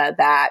idea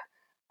that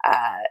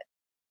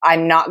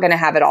I'm not going to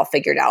have it all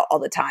figured out all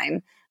the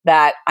time,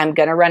 that I'm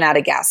going to run out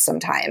of gas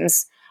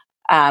sometimes.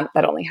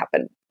 That only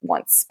happened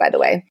once, by the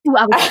way.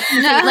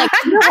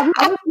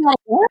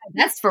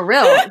 That's for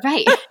real.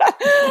 Right.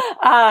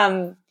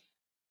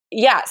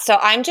 Yeah. So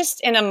I'm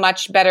just in a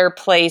much better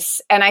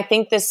place. And I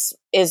think this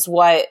is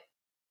what,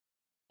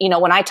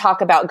 when I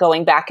talk about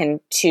going back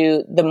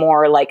into the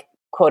more like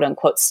quote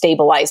unquote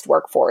stabilized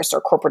workforce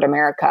or corporate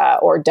America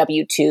or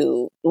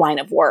W-2 line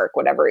of work,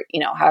 whatever,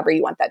 however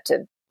you want that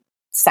to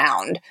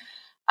sound.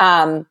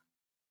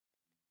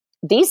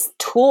 These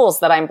tools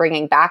that I'm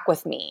bringing back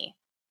with me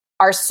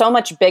are so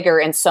much bigger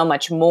and so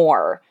much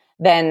more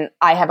than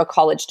I have a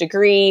college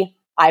degree.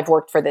 I've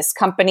worked for this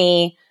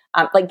company.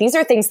 Like these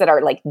are things that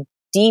are like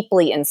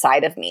deeply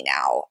inside of me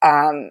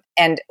now.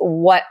 And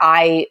what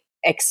I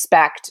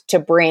expect to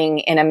bring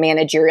in a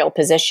managerial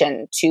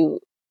position to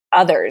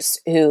others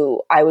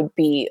who I would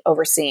be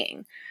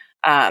overseeing.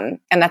 And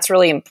that's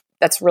really,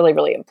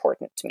 really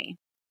important to me.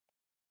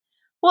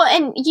 Well,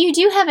 and you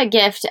do have a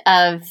gift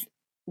of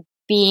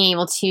being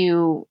able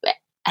to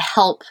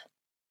help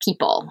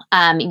people.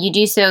 You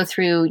do so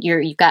through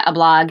you've got a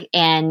blog,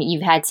 and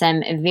you've had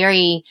some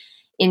very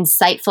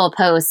insightful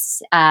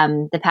posts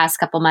the past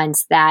couple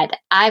months that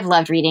I've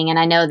loved reading. And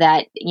I know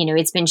that,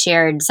 it's been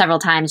shared several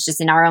times just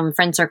in our own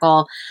friend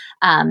circle.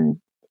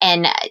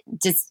 And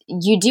just,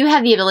 you do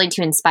have the ability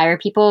to inspire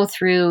people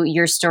through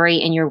your story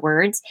and your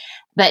words.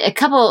 But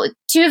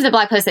two of the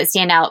blog posts that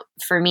stand out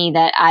for me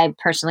that I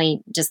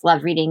personally just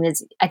love reading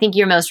is, I think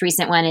your most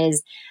recent one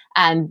is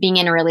being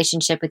in a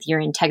relationship with your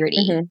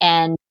integrity. Mm-hmm.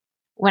 And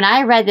when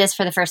I read this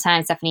for the first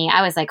time, Stephanie,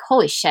 I was like,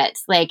 holy shit.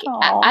 Like,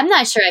 I'm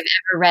not sure I've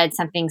ever read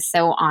something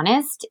so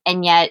honest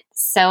and yet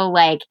so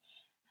like,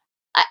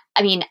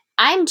 I mean,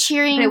 I'm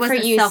cheering for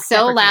you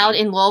so loud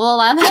in Louisville.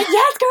 I'm like,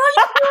 yes, girl,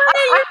 you're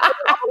doing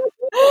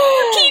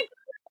it.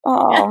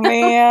 Oh,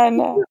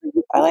 man.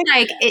 I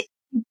like it.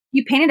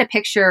 You painted a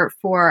picture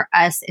for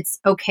us. It's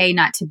okay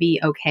not to be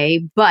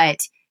okay, but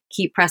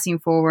keep pressing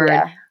forward.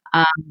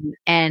 Yeah.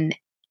 And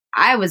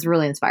I was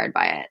really inspired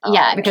by it.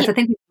 Yeah. Because I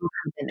think people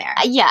come in there.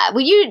 Yeah.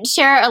 Will you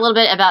share a little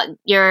bit about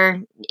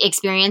your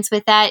experience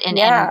with that and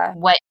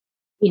what,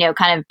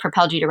 kind of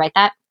propelled you to write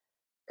that?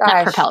 Gosh.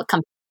 Not propelled.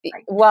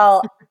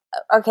 Well,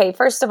 okay.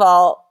 First of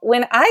all,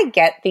 when I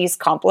get these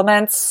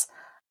compliments,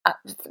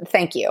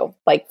 thank you,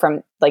 like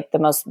from like the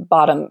most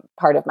bottom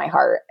part of my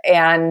heart.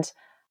 And,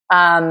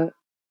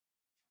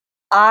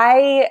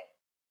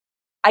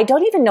 I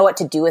don't even know what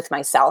to do with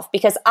myself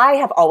because I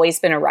have always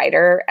been a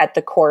writer at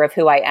the core of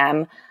who I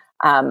am.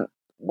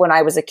 When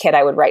I was a kid,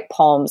 I would write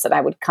poems and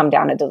I would come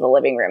down into the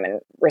living room and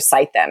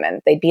recite them,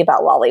 and they'd be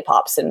about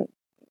lollipops, and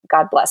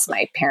God bless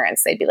my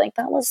parents. They'd be like,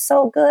 that was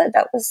so good.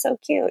 That was so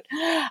cute.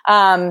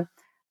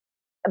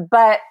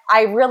 But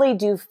I really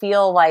do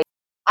feel like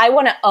I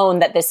want to own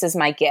that this is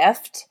my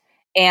gift.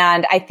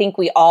 And I think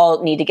we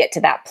all need to get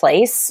to that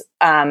place.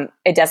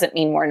 It doesn't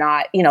mean we're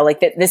not, like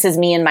this is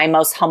me in my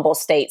most humble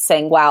state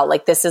saying, wow,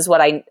 like this is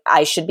what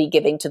I should be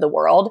giving to the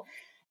world.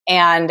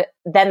 And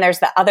then there's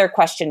the other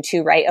question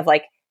too, right? Of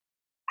like,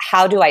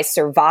 how do I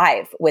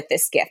survive with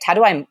this gift? How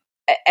do I,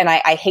 and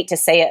I hate to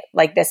say it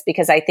like this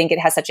because I think it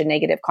has such a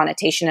negative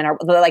connotation in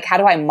like, how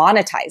do I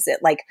monetize it?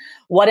 Like,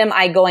 what am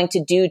I going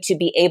to do to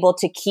be able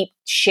to keep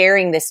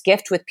sharing this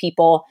gift with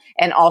people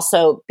and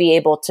also be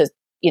able to,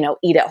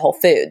 eat at Whole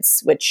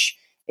Foods, which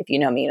if you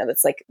know me,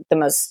 that's like the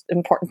most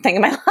important thing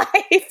in my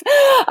life.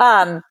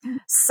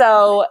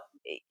 So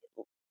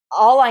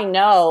all I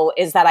know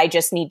is that I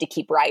just need to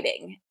keep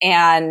writing.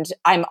 And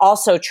I'm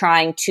also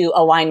trying to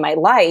align my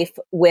life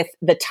with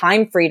the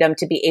time freedom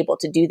to be able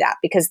to do that,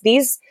 because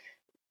these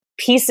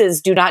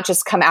pieces do not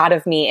just come out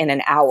of me in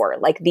an hour.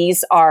 Like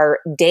these are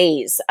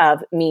days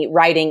of me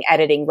writing,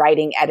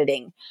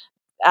 editing.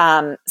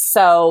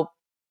 So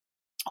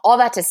all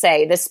that to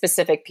say, this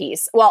specific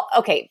piece, well,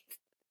 okay,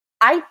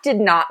 I did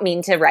not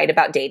mean to write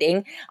about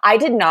dating. I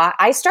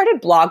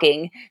started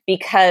blogging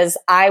because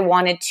I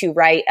wanted to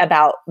write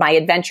about my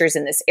adventures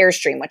in this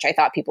Airstream, which I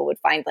thought people would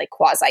find like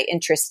quasi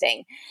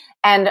interesting.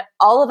 And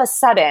all of a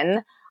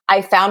sudden,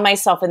 I found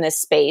myself in this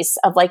space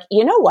of like,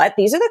 you know what?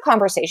 These are the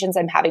conversations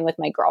I'm having with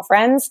my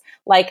girlfriends.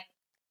 Like,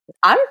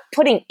 I'm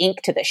putting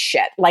ink to this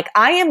shit. Like,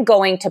 I am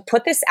going to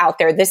put this out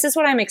there. This is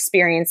what I'm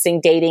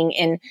experiencing dating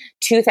in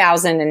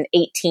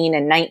 2018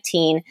 and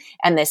 19,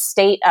 and this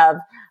state of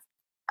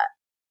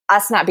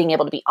us not being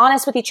able to be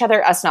honest with each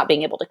other, us not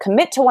being able to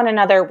commit to one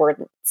another. We're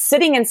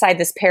sitting inside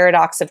this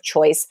paradox of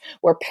choice.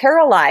 We're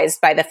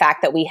paralyzed by the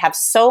fact that we have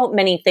so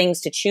many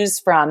things to choose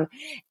from.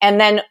 And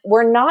then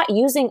we're not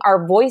using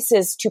our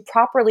voices to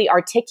properly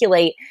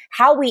articulate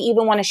how we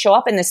even want to show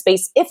up in this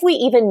space, if we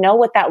even know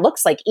what that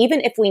looks like, even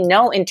if we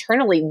know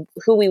internally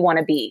who we want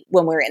to be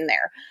when we're in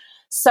there.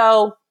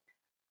 So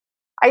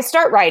I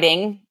start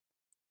writing.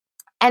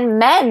 And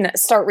men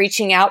start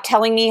reaching out,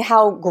 telling me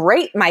how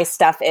great my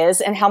stuff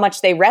is and how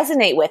much they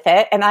resonate with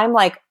it. And I'm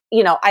like,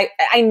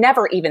 I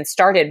never even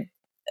started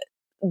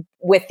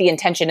with the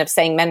intention of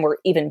saying men were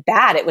even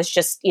bad. It was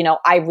just,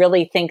 I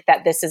really think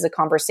that this is a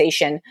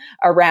conversation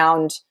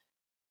around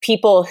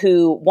people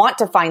who want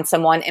to find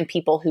someone and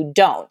people who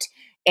don't.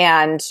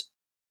 And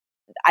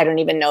I don't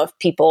even know if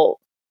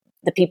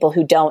the people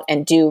who don't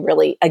and do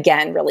really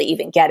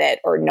even get it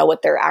or know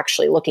what they're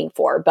actually looking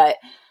for. But,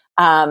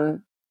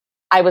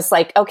 I was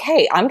like,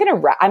 okay, I'm going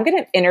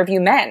to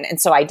interview men. And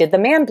so I did the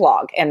man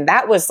blog, and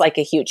that was like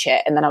a huge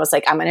hit. And then I was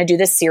like, I'm going to do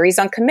this series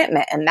on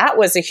commitment. And that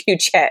was a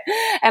huge hit.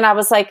 And I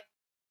was like,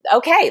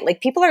 okay,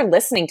 like people are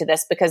listening to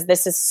this because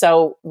this is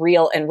so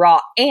real and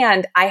raw.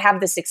 And I have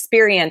this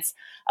experience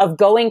of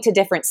going to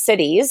different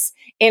cities,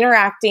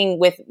 interacting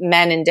with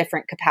men in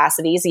different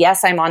capacities.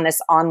 Yes, I'm on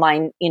this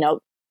online,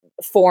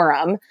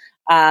 forum.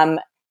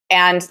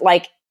 And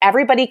like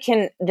everybody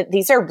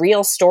these are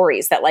real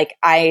stories that like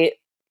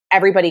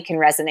everybody can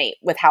resonate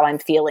with how I'm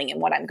feeling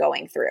and what I'm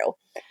going through.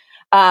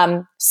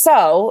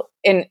 So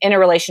in a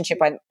relationship,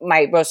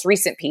 my most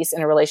recent piece,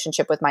 in a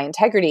relationship with my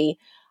integrity,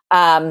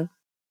 I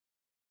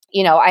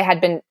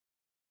had been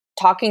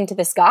talking to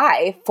this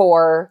guy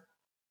for,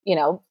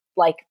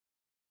 like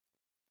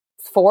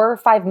 4 or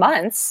 5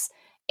 months.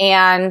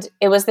 And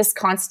it was this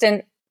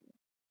constant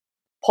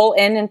pull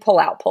in and pull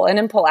out, pull in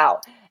and pull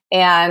out.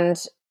 And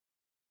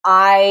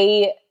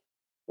I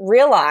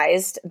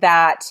realized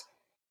that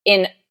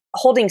in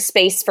holding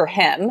space for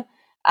him,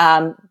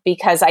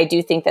 because I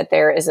do think that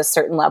there is a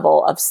certain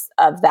level of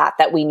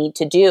that we need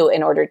to do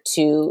in order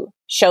to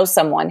show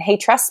someone, hey,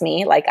 trust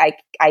me, like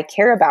I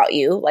care about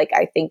you. Like,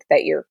 I think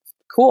that you're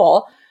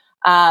cool.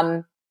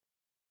 I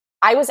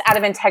was out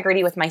of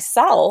integrity with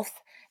myself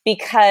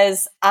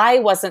because I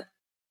wasn't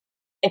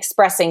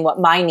expressing what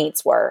my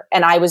needs were,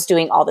 and I was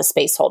doing all the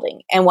space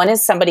holding. And when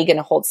is somebody going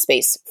to hold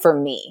space for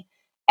me?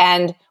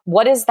 And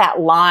what is that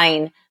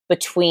line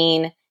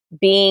between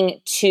being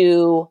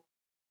too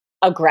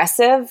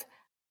aggressive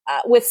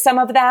with some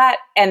of that,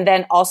 and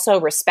then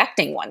also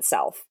respecting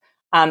oneself?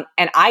 And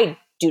I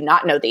do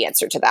not know the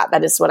answer to that.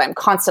 That is what I'm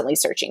constantly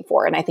searching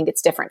for. And I think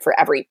it's different for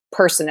every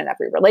person in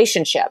every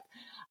relationship.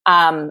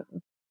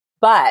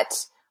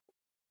 But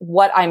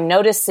what I'm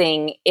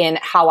noticing in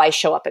how I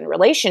show up in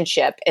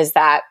relationship is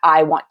that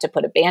I want to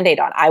put a Band-Aid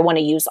on. I want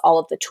to use all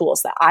of the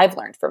tools that I've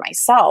learned for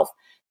myself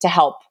to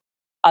help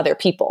other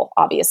people.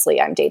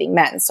 Obviously, I'm dating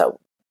men, so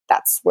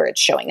that's where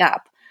it's showing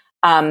up.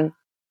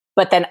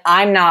 But then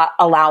I'm not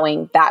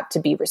allowing that to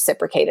be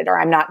reciprocated, or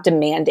I'm not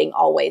demanding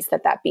always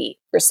that be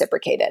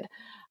reciprocated.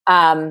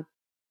 And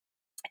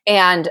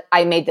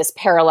I made this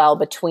parallel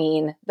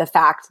between the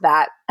fact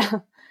that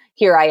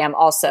here I am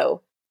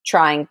also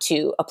trying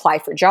to apply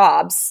for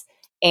jobs,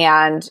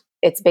 and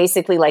it's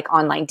basically like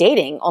online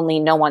dating, only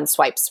no one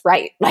swipes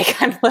right.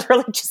 Like, I'm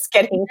literally just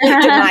getting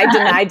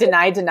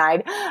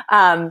denied.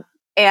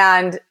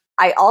 And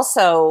I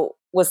also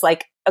was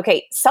like,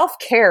 okay,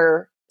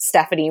 self-care,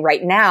 Stephanie,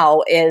 right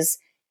now is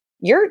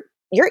your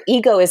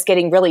ego is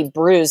getting really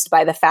bruised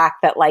by the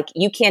fact that like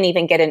you can't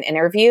even get an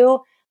interview.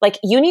 Like,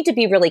 you need to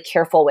be really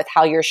careful with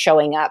how you're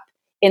showing up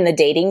in the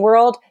dating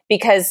world,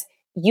 because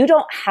you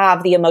don't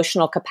have the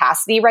emotional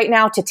capacity right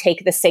now to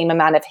take the same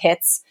amount of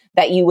hits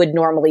that you would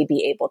normally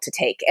be able to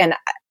take. And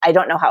I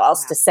don't know how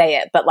else to say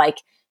it, but like,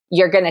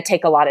 you're going to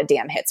take a lot of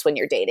damn hits when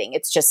you're dating.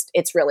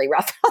 It's really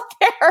rough out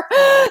there.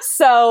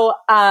 So,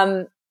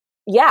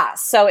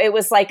 so it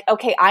was like,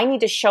 okay, I need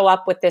to show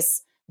up with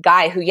this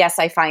guy who, yes,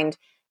 I find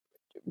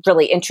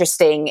really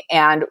interesting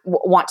and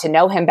want to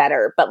know him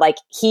better, but like,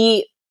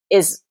 he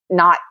is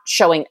not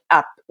showing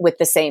up with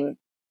the same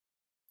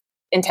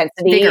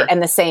intensity Bigger.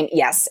 And the same,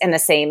 and the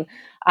same,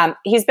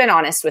 he's been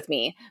honest with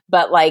me,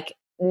 but like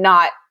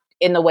not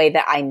in the way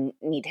that I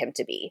need him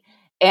to be.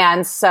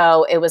 And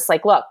so it was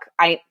like, look,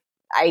 I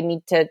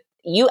need to,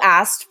 you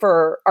asked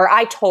for, or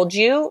I told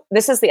you,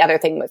 this is the other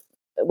thing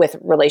with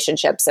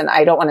relationships. And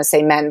I don't want to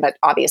say men, but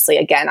obviously,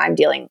 again, I'm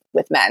dealing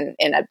with men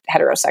in a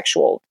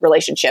heterosexual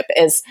relationship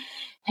is,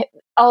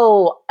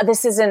 oh,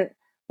 this isn't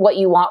what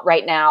you want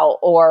right now.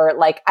 Or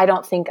like, I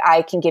don't think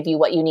I can give you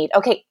what you need.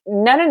 Okay.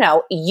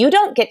 No. You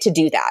don't get to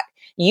do that.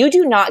 You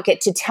do not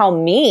get to tell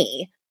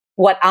me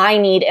what I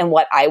need and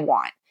what I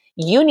want.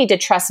 You need to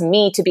trust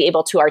me to be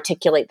able to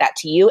articulate that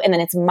to you. And then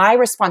it's my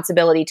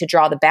responsibility to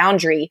draw the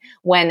boundary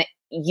when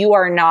you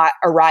are not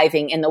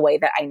arriving in the way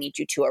that I need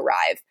you to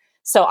arrive.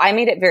 So I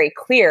made it very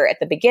clear at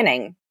the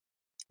beginning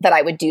that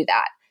I would do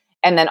that.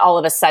 And then all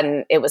of a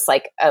sudden it was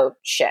like, oh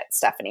shit,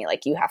 Stephanie,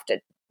 like you have to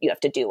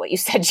do what you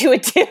said you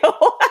would do.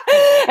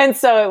 And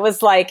so it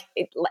was like,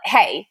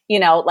 hey,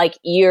 like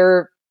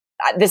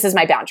this is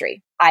my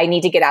boundary. I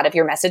need to get out of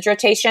your message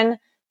rotation.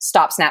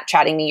 Stop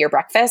Snapchatting me your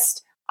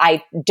breakfast.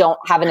 I don't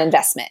have an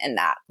investment in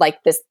that.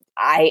 Like this,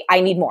 I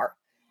need more.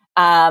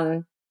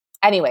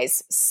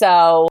 Anyways,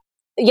 so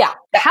yeah.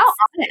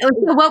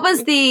 What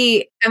was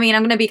I'm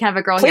going to be kind of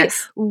a girl here.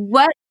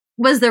 What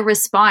was the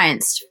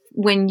response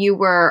when you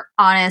were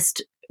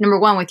honest, number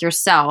one, with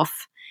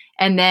yourself?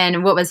 And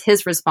then what was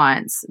his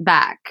response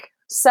back?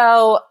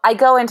 So I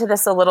go into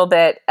this a little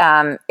bit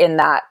in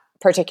that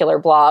particular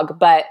blog,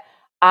 but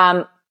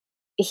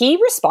he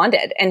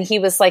responded and he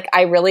was like,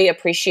 I really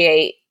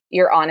appreciate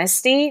your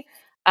honesty.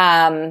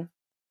 And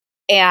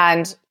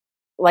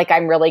like,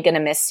 I'm really going to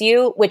miss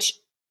you, which,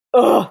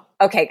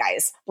 okay,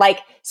 guys, like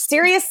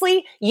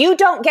seriously, you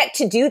don't get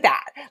to do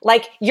that.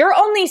 Like, you're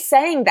only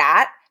saying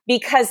that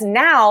because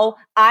now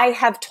I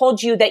have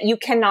told you that you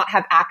cannot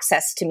have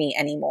access to me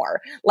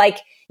anymore. Like,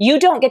 you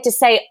don't get to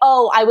say,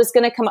 oh, I was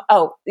going to come.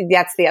 Oh,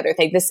 that's the other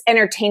thing. This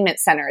entertainment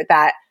center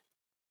that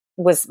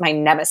was my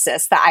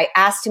nemesis that I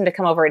asked him to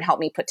come over and help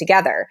me put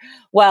together.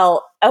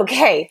 Well,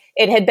 okay.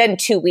 It had been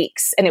 2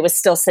 weeks and it was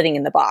still sitting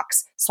in the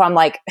box. So I'm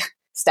like,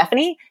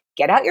 Stephanie,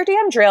 get out your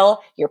damn drill.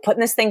 You're putting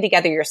this thing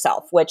together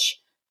yourself, which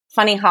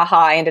funny, haha,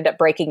 I ended up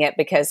breaking it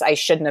because I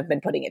shouldn't have been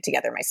putting it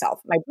together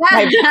myself. My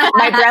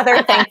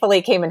brother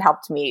thankfully came and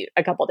helped me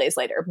a couple days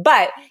later.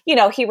 But, you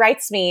know, he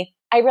writes me,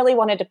 I really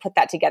wanted to put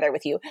that together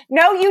with you.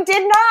 No, you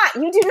did not.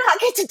 You do not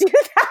get to do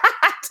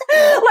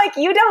that. Like,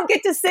 you don't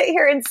get to sit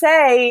here and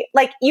say,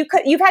 like,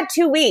 you've had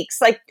 2 weeks.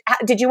 Like,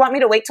 did you want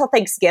me to wait till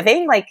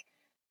Thanksgiving? Like,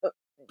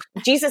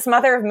 Jesus,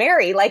 Mother of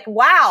Mary. Like,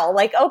 wow.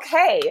 Like,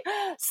 okay.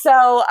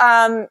 So,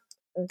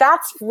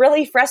 that's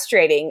really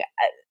frustrating.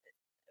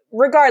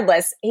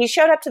 Regardless, he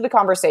showed up to the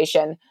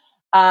conversation.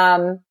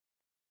 And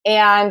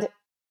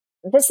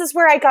this is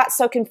where I got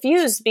so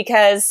confused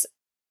because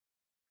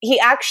he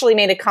actually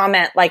made a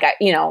comment like,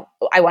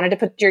 I wanted to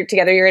put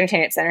together your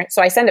entertainment center.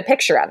 So I send a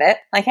picture of it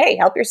like, hey,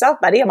 help yourself,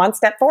 buddy. I'm on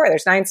step 4.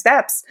 There's 9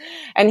 steps.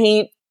 And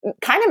he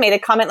kind of made a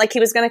comment like he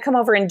was going to come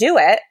over and do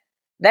it,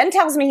 then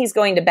tells me he's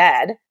going to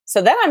bed.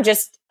 So then I'm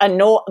just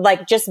annoyed,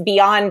 like just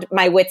beyond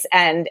my wit's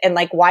end. And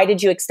like, why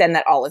did you extend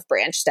that olive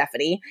branch,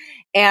 Stephanie?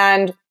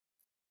 And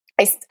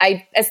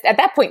I at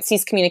that point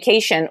ceased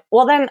communication.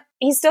 Well, then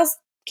he still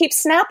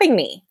keeps snapping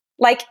me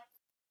like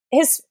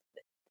his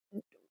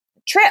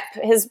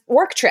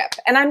work trip.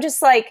 And I'm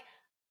just like,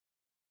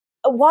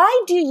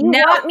 why do you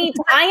want me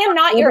to? I am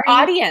not your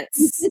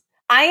audience.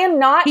 I am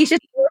not.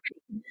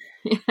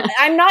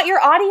 I'm not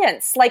your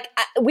audience. Like,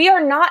 we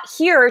are not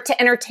here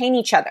to entertain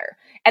each other.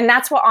 And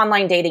that's what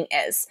online dating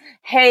is.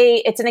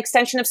 Hey, it's an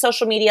extension of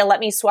social media. Let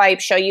me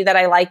swipe, show you that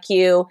I like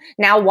you.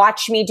 Now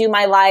watch me do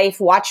my life,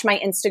 watch my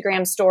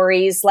Instagram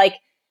stories. Like,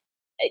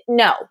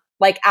 no,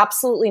 like,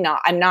 absolutely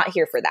not. I'm not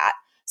here for that.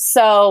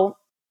 So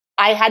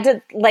I had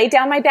to lay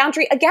down my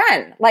boundary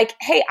again. Like,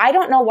 hey, I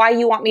don't know why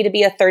you want me to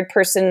be a third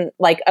person,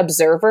 like,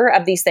 observer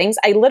of these things.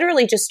 I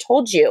literally just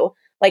told you,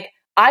 like,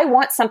 I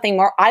want something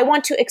more. I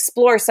want to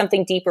explore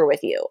something deeper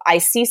with you. I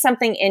see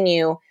something in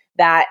you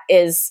that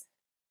is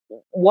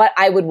what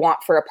I would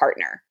want for a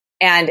partner.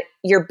 And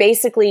you're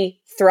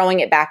basically throwing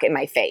it back in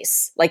my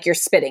face. Like, you're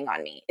spitting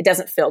on me. It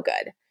doesn't feel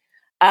good.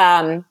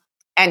 And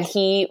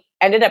he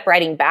ended up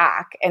writing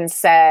back and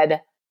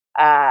said,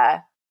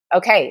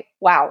 okay,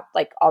 wow.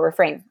 Like, I'll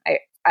refrain.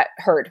 I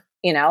heard,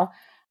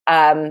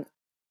 of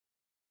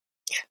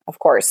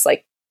course,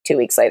 like 2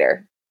 weeks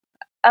later.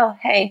 Oh,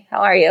 hey, how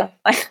are you?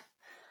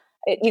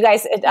 You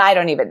guys, I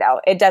don't even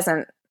know. It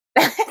doesn't,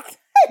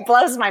 it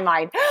blows my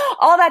mind.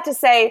 All that to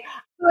say.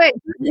 Wait,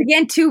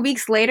 again, 2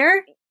 weeks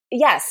later?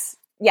 Yes.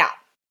 Yeah.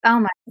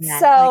 Oh my God.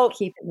 So like,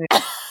 keep it moving.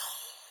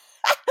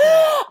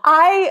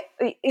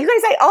 you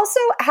guys, I also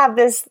have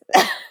this,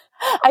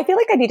 I feel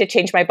like I need to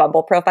change my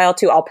Bumble profile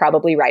to I'll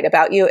probably write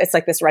about you. It's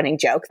like this running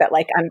joke that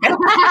like I'm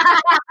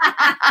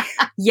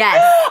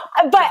Yes.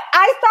 But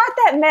I thought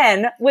that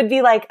men would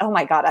be like, oh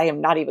my God, I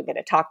am not even going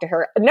to talk to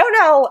her.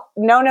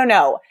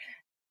 No.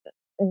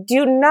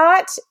 Do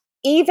not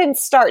even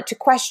start to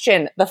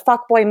question the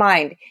fuckboy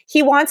mind.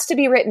 He wants to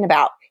be written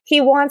about. He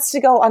wants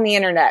to go on the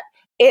internet.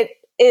 It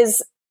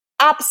is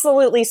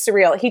absolutely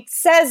surreal. He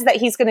says that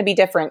he's going to be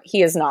different.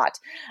 He is not.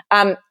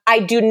 I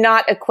do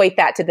not equate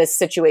that to this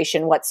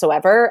situation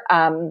whatsoever.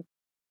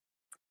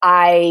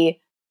 I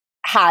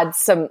had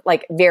some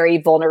like very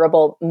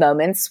vulnerable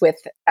moments with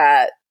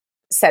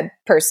said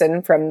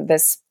person from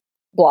this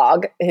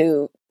blog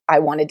who I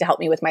wanted to help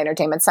me with my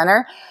entertainment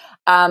center.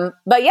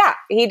 But yeah,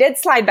 he did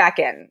slide back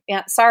in.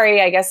 Yeah,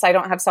 sorry, I guess I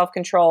don't have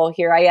self-control.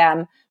 Here I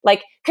am.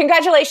 Like,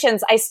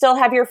 congratulations, I still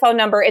have your phone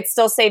number. It's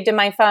still saved in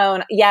my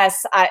phone.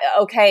 Yes.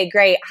 Okay,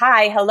 great.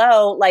 Hi,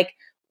 hello. Like,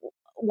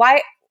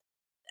 why?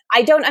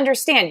 I don't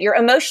understand. You're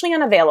emotionally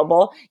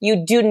unavailable.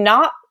 You do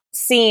not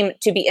seem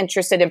to be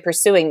interested in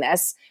pursuing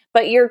this,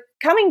 but you're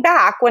coming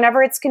back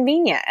whenever it's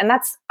convenient. And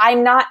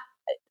I'm not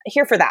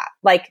here for that.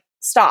 Like,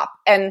 stop.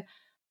 And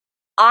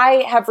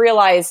I have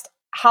realized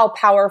how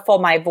powerful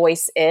my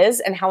voice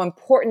is and how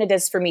important it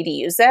is for me to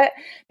use it.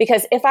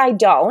 Because if I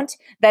don't,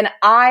 then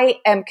I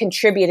am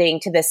contributing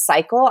to this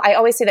cycle. I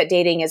always say that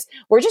dating is,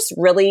 we're just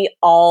really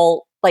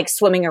all like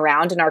swimming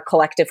around in our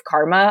collective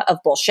karma of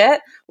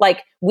bullshit.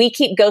 Like, we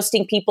keep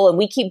ghosting people and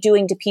we keep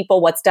doing to people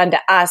what's done to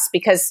us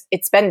because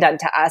it's been done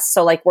to us.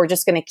 So like, we're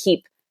just going to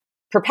keep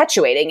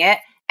perpetuating it.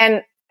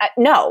 And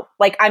no,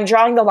 like, I'm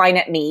drawing the line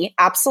at me.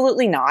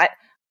 Absolutely not.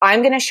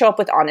 I'm going to show up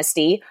with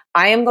honesty.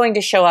 I am going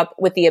to show up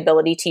with the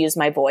ability to use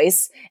my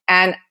voice.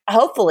 And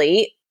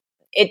hopefully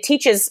it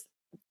teaches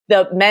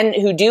the men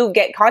who do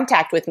get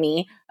contact with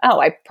me, oh,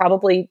 I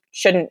probably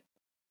shouldn't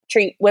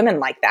treat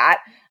women like that.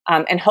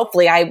 And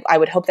hopefully I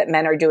would hope that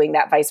men are doing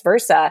that vice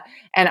versa.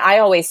 And I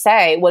always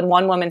say, when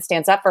one woman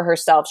stands up for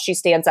herself, she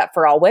stands up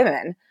for all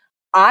women.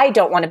 I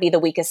don't want to be the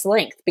weakest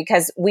link,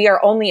 because we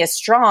are only as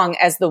strong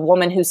as the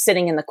woman who's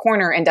sitting in the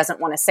corner and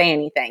doesn't want to say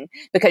anything,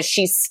 because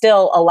she's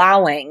still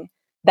allowing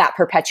that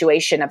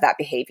perpetuation of that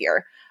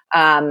behavior.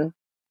 And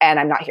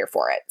I'm not here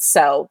for it.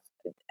 So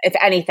if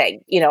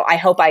anything, I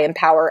hope I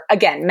empower,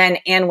 again, men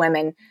and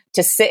women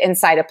to sit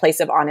inside a place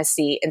of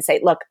honesty and say,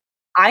 look,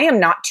 I am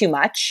not too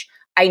much.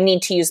 I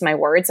need to use my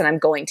words, and I'm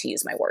going to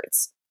use my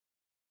words.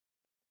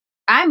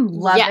 I'm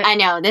loving. Yeah, I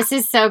know. This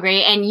is so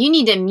great. And you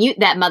need to mute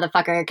that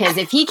motherfucker, because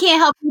if he can't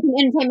help you in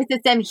the entertainment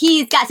system,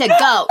 he's got to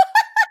go.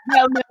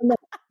 No.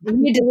 You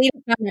need to delete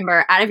his phone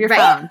number out of your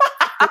phone.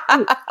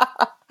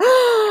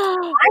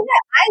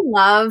 I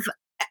love,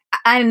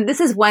 and this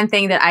is one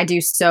thing that I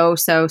do so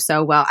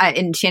well.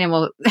 And Shannon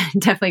will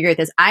definitely agree with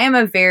this. I am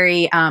a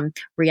very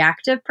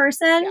reactive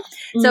person.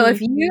 Yeah. So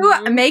if you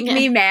make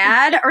me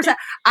mad or something,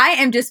 I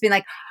am just being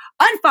like,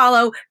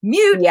 unfollow,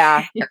 mute.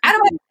 Yeah.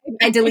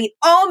 I delete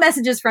all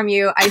messages from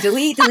you. I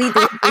delete. You're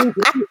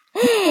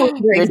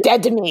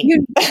dead to me.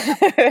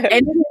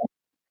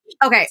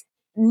 Okay.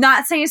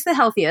 Not saying it's the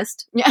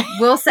healthiest,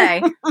 will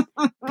say,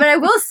 but I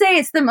will say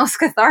it's the most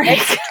cathartic.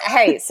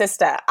 Hey,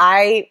 sister,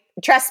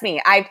 trust me.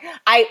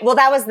 Well,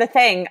 that was the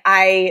thing.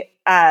 I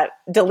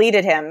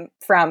deleted him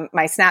from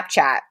my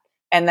Snapchat.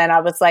 And then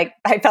I was like,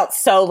 I felt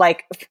so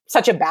like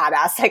such a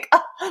badass. Like,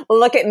 oh,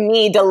 look at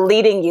me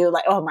deleting you.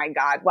 Like, oh my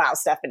God. Wow,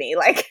 Stephanie.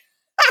 Like,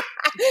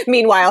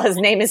 meanwhile, his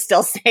name is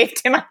still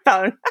saved in my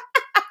phone.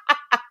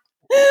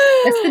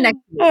 That's the next.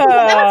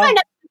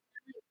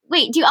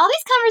 Wait, do all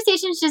these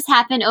conversations just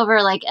happen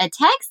over like a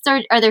text,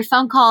 or are there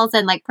phone calls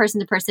and like person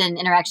to person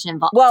interaction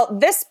involved? Well,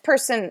 this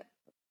person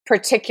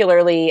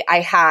particularly,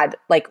 I had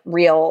like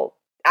God,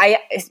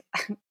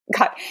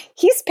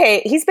 he's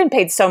been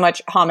paid so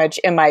much homage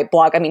in my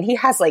blog. I mean, he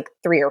has like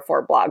 3 or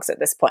 4 blogs at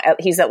this point.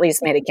 He's at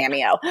least made a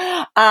cameo.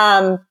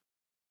 I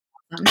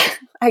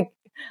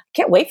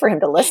can't wait for him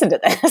to listen to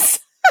this.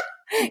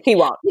 He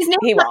won't.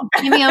 He won't.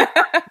 Cameo.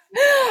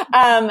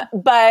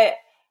 But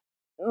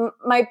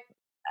my,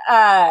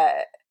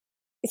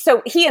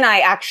 so he and I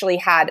actually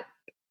had,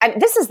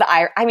 and this is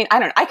I mean, I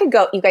don't know. I could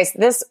go, you guys,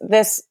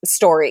 this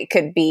story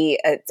could be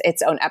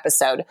its own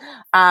episode.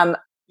 Yeah.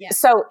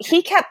 So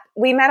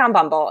we met on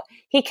Bumble.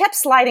 He kept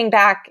sliding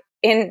back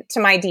into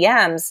my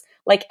DMs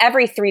like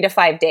every 3 to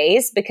 5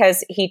 days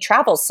because he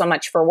travels so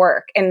much for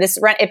work. And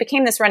it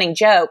became this running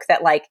joke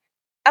that like,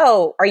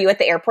 oh, are you at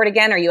the airport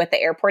again? Are you at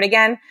the airport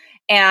again?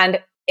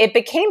 And it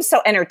became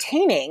so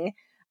entertaining.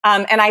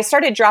 And I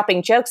started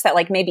dropping jokes that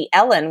like maybe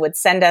Ellen would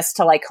send us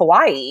to like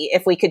Hawaii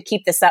if we could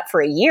keep this up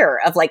for a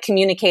year of like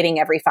communicating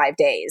every 5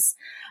 days.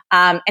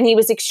 And he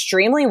was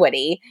extremely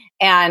witty.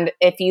 And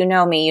if you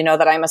know me, you know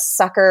that I'm a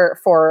sucker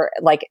for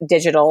like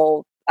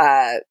digital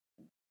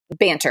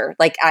banter.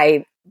 Like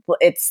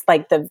it's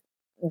like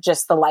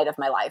just the light of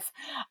my life.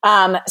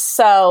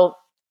 So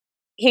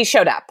he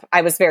showed up.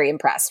 I was very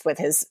impressed with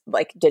his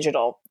like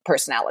digital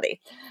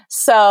personality.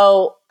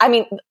 So, I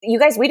mean, you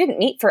guys, we didn't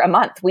meet for a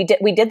month. We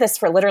did this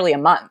for literally a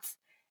month.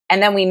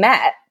 And then we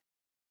met.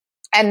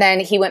 And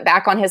then he went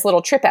back on his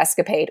little trip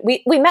escapade.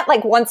 We met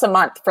like once a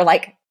month for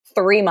like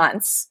 3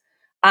 months.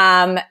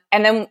 And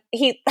then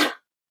he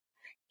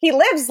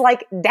lives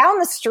like down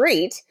the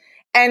street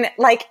and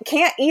like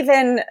can't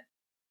even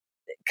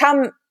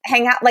come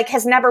hang out, like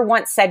has never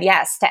once said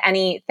yes to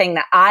anything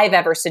that I've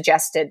ever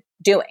suggested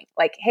doing.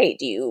 Like, hey,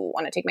 do you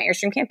want to take my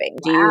Airstream camping?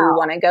 Do you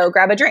want to go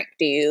grab a drink?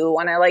 Do you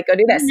want to like go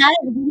do this? Not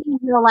in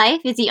real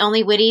life. Is he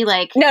only witty?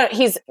 Like, no,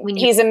 he's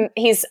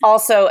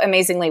also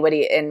amazingly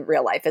witty in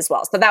real life as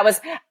well. So that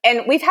was,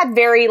 and we've had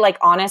very like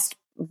honest,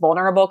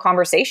 vulnerable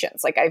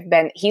conversations. Like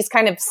he's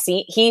kind of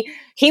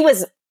he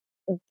was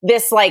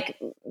this like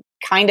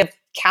kind of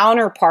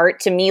counterpart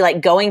to me,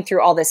 like going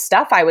through all this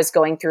stuff I was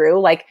going through.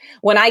 Like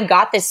when I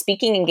got this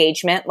speaking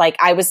engagement, like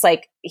I was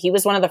like, he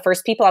was one of the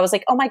first people I was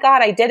like, oh my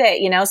God, I did it,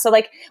 you know? So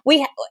like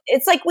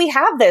it's like we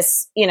have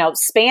this, you know,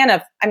 span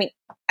of, I mean,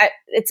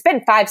 it's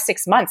been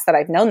 5-6 months that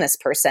I've known this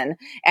person.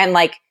 And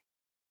like,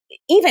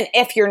 even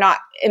if you're not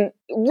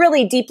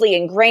really deeply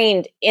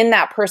ingrained in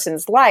that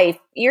person's life,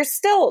 there's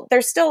still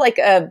like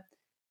an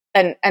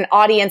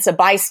audience, a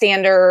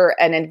bystander,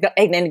 an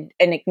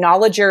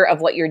acknowledger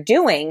of what you're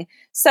doing.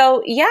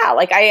 So yeah,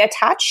 like I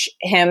attach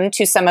him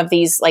to some of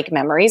these like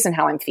memories and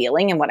how I'm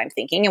feeling and what I'm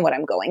thinking and what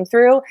I'm going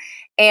through.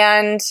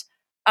 And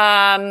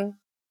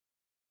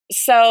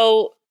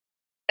so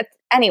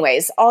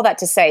anyways, all that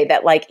to say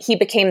that like he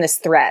became this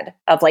thread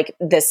of like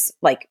this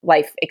like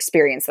life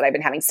experience that I've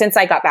been having since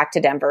I got back to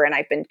Denver, and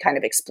I've been kind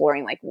of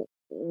exploring like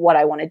what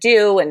I want to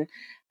do and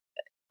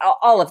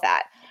all of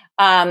that.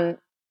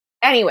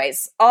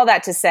 Anyways, all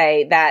that to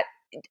say that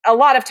a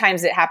lot of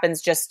times it happens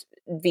just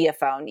via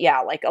phone. Yeah,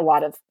 like a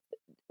lot of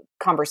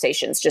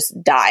conversations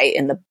just die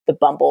in the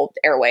Bumble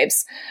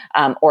airwaves,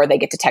 or they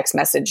get to text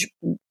message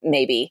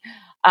maybe.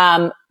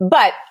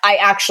 But I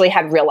actually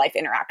had real life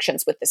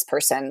interactions with this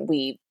person.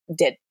 We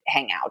did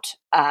hang out.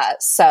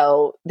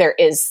 So there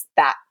is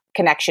that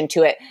connection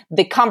to it.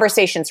 The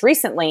conversations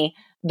recently,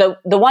 the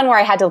one where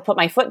I had to put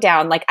my foot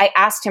down, like I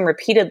asked him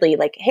repeatedly,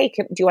 like, hey,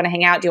 do you want to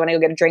hang out? Do you want to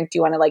go get a drink? Do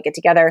you want to like get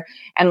together?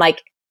 And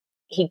like,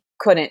 he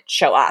couldn't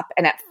show up.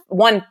 And at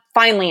one,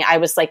 finally I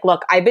was like,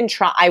 look, I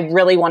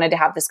really wanted to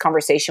have this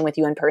conversation with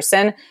you in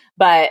person,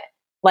 but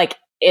like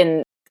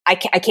I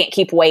can't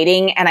keep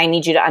waiting, and I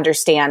need you to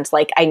understand,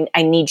 like,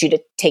 I need you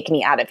to take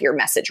me out of your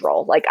message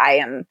role. Like,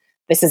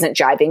 this isn't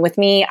jiving with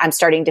me. I'm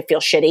starting to feel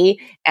shitty,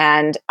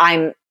 and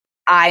I'm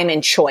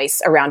in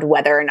choice around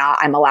whether or not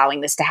I'm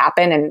allowing this to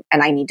happen. And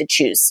I need to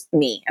choose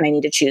me, and I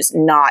need to choose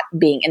not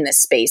being in this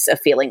space of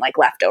feeling like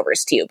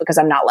leftovers to you, because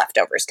I'm not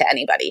leftovers to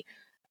anybody,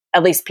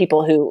 at least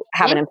people who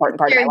have an important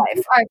part of my life.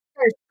 Of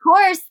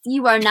course,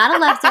 you are not a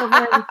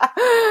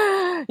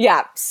leftover.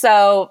 Yeah.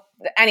 So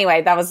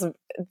anyway, that was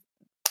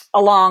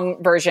a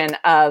long version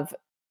of,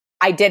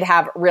 I did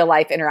have real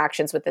life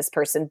interactions with this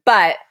person,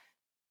 but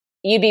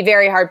you'd be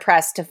very hard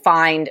pressed to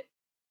find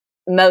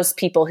most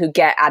people who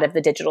get out of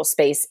the digital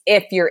space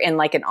if you're in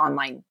like an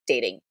online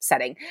dating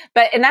setting.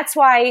 And that's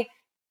why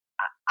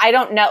I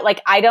don't know,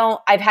 like,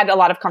 I've had a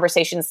lot of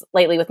conversations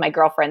lately with my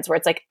girlfriends where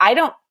it's like, I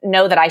don't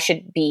know that I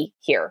should be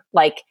here,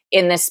 like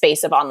in this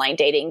space of online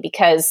dating,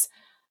 because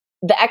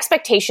the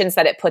expectations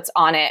that it puts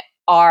on it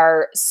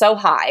are so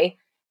high.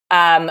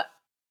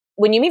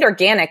 When you meet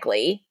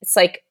organically, it's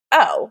like,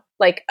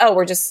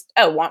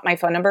 want my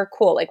phone number?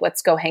 Cool. Like,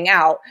 let's go hang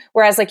out.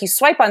 Whereas like you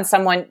swipe on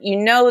someone, you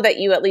know that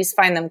you at least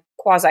find them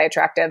quasi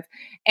attractive.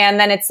 And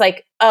then it's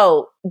like,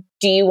 oh,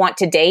 do you want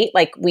to date?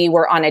 Like, we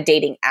were on a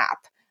dating app.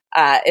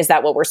 Is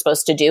that what we're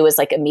supposed to do, is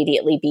like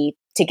immediately be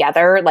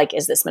together? Like,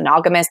 is this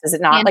monogamous? Is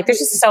it not? And like, there's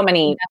just so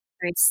many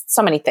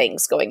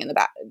things going into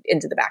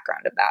the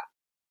background of that.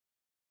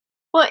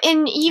 Well,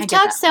 and you've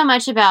talked so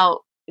much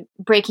about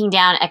breaking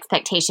down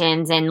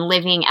expectations and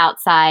living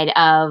outside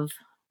of,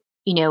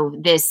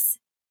 this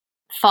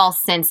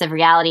false sense of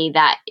reality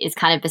that is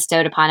kind of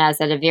bestowed upon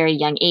us at a very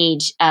young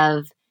age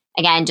of,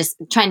 again, just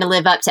trying to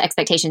live up to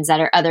expectations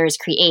that others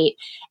create.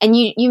 And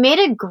you made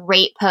a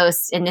great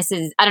post, and this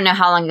is, I don't know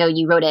how long ago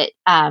you wrote it.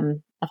 I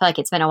feel like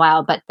it's been a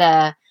while, but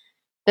the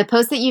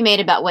post that you made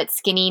about what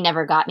skinny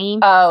never got me.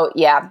 Oh,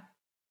 yeah.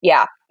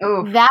 Yeah.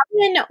 Ooh. That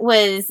one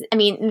was,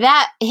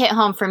 that hit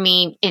home for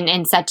me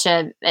in such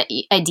a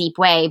deep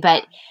way.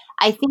 But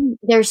I think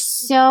there's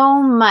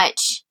so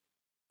much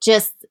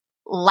just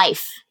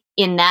life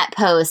in that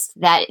post,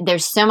 that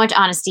there's so much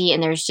honesty,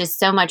 and there's just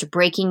so much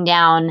breaking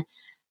down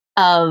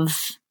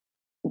of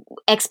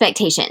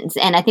expectations.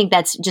 And I think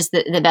that's just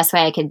the best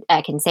way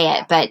I can say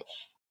it. But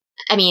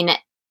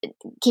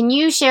can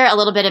you share a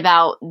little bit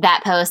about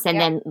that post, and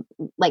then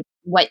like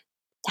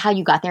how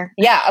you got there?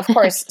 Yeah, of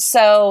course.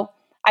 So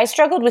I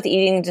struggled with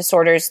eating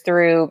disorders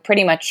through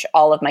pretty much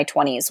all of my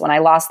 20s. When I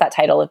lost that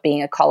title of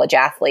being a college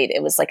athlete,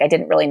 it was like I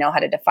didn't really know how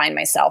to define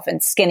myself,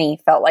 and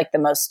skinny felt like the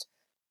most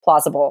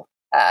plausible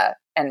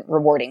and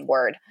rewarding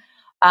word.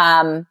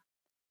 And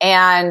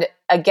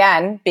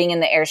again, being in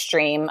the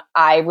Airstream,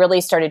 I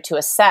really started to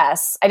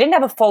assess. I didn't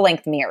have a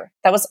full-length mirror.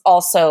 That was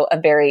also a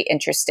very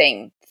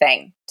interesting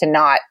thing, to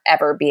not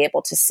ever be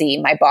able to see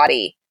my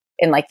body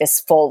in like this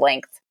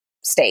full-length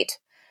state.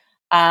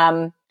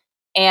 And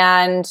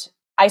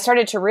I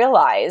started to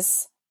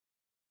realize,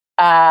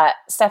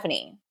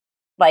 Stephanie,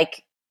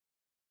 like,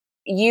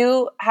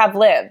 you have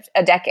lived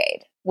a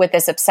decade with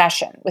this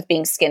obsession with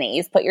being skinny.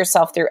 You've put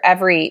yourself through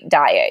every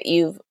diet.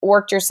 You've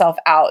worked yourself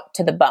out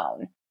to the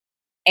bone.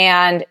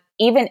 And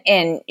even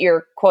in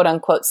your quote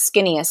unquote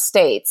skinniest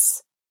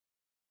states,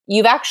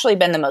 you've actually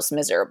been the most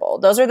miserable.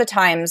 Those are the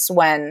times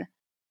when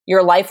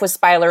your life was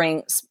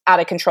spiraling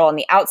out of control on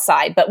the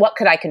outside. But what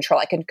could I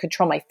control? I can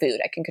control my food.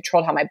 I can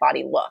control how my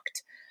body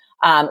looked.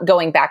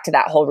 Going back to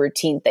that whole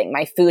routine thing,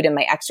 my food and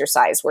my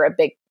exercise were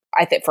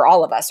I think for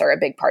all of us, are a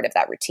big part of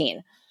that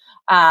routine.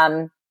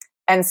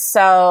 And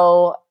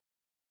so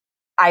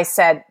I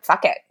said,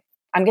 fuck it.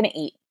 I'm going to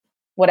eat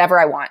whatever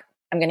I want.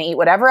 I'm going to eat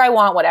whatever I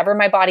want, whatever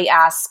my body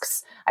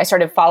asks. I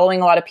started following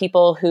a lot of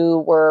people who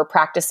were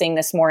practicing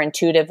this more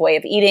intuitive way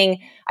of eating.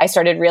 I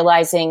started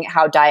realizing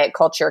how diet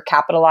culture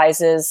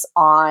capitalizes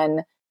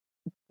on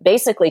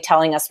basically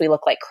telling us we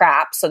look like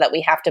crap, so that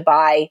we have to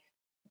buy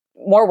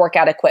more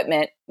workout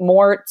equipment,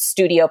 more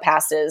studio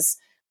passes,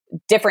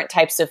 different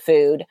types of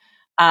food.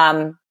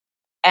 And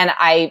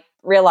I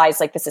realized,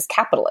 like, this is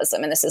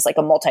capitalism, and this is like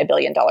a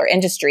multi-billion-dollar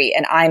industry,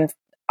 and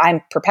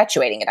I'm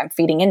perpetuating it. I'm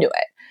feeding into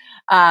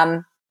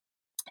it.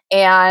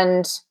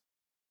 And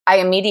I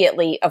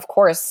immediately, of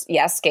course,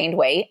 yes, gained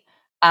weight.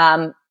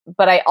 But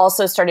I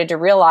also started to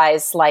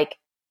realize, like,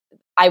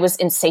 I was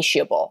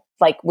insatiable,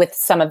 like, with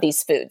some of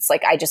these foods.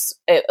 Like,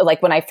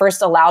 like when I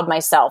first allowed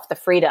myself the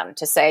freedom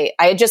to say,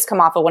 I had just come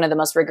off of one of the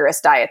most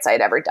rigorous diets I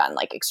had ever done,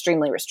 like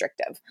extremely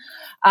restrictive.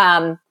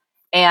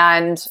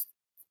 And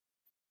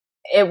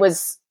it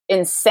was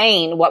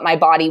insane what my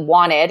body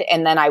wanted.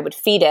 And then I would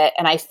feed it.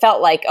 And I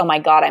felt like, oh my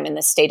God, I'm in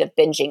this state of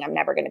binging. I'm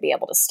never going to be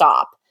able to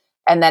stop.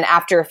 And then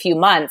after a few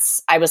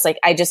months, I was like,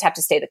 I just have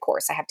to stay the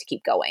course. I have to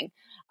keep going.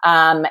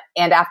 And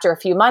after a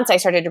few months, I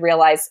started to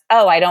realize,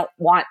 oh, I don't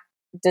want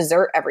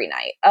dessert every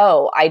night.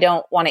 Oh, I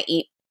don't want to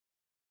eat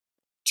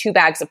 2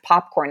 bags of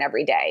popcorn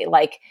every day.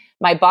 Like,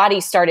 my body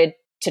started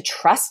to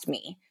trust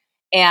me.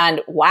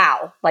 And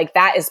wow, like,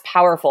 that is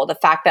powerful. The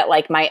fact that,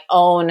 like, my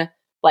own,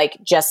 like,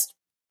 just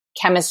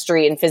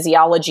chemistry and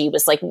physiology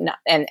was like,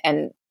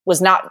 and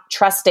was not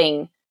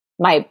trusting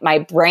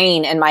my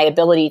brain and my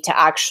ability to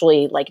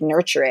actually like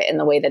nurture it in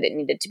the way that it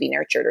needed to be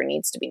nurtured or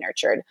needs to be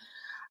nurtured.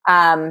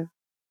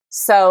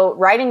 So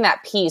writing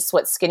that piece,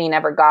 What Skinny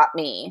Never Got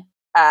Me,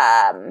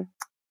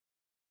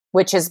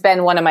 which has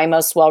been one of my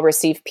most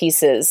well-received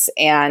pieces.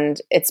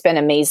 And it's been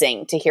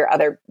amazing to hear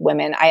other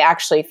women. I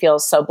actually feel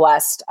so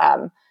blessed.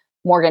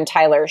 Morgan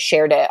Tyler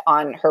shared it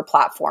on her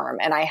platform,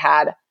 and I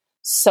had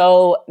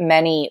so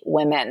many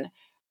women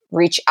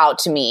reach out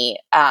to me,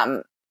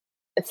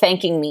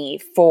 thanking me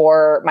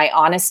for my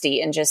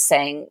honesty and just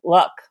saying,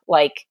 look,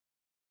 like,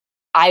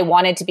 I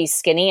wanted to be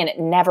skinny and it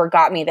never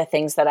got me the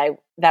things that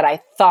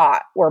I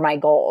thought were my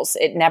goals.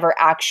 It never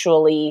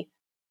actually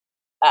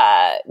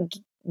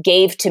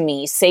gave to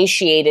me,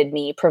 satiated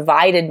me,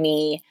 provided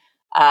me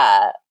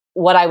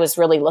what I was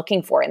really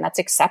looking for. And that's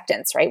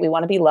acceptance, right? We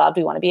want to be loved.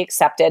 We want to be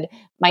accepted.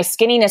 My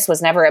skinniness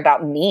was never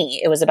about me.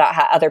 It was about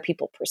how other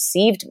people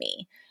perceived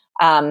me.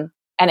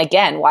 And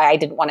again, why I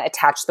didn't want to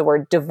attach the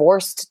word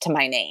divorced to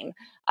my name.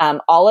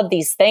 All of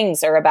these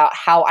things are about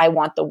how I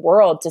want the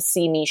world to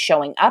see me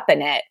showing up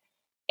in it.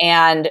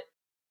 And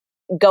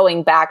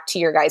going back to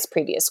your guys'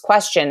 previous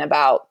question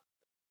about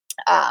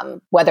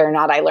whether or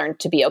not I learned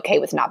to be okay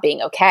with not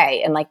being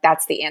okay. And like,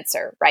 that's the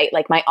answer, right?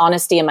 Like my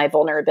honesty and my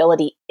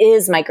vulnerability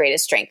is my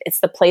greatest strength. It's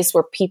the place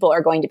where people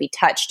are going to be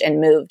touched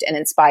and moved and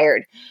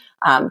inspired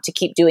to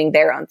keep doing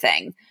their own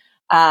thing.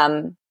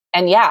 And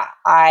yeah,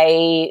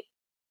 I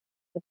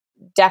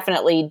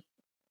definitely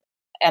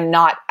am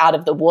not out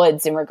of the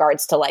woods in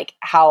regards to like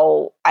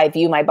how I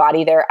view my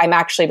body there. I'm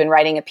actually been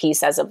writing a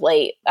piece as of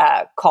late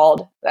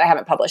called, I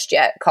haven't published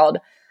yet, called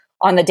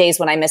On the Days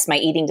When I Miss My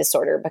Eating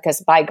Disorder,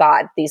 because by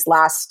God, these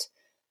last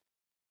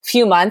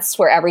few months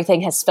where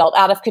everything has felt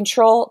out of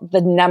control,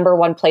 the number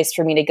one place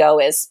for me to go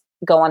is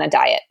go on a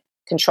diet,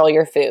 control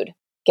your food,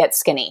 get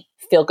skinny,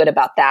 feel good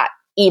about that,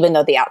 even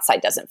though the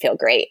outside doesn't feel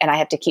great. And I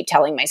have to keep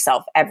telling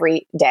myself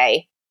every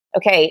day,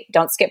 okay,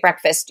 don't skip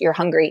breakfast. You're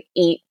hungry,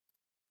 eat.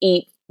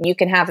 You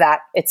can have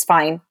that. It's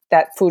fine.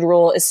 That food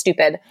rule is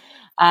stupid.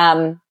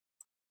 And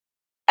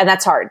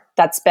that's hard.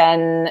 That's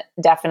been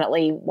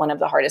definitely one of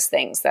the hardest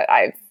things that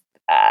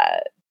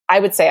I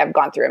would say I've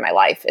gone through in my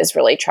life, is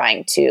really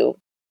trying to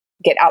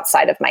get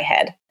outside of my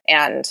head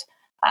and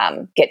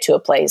get to a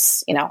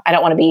place, I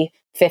don't want to be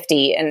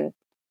 50 and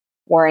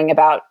worrying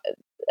about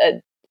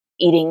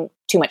eating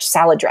too much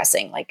salad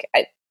dressing. Like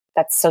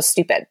that's so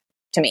stupid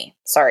to me.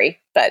 Sorry,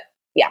 but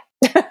yeah.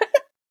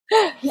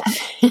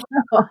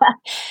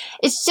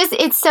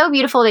 It's so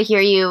beautiful to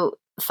hear you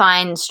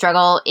find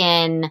struggle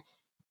in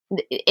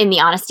the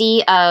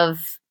honesty of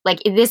like,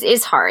 this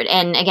is hard.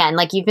 And again,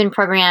 like you've been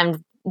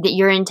programmed that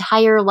your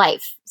entire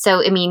life.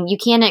 So, I mean, you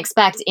can't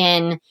expect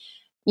in,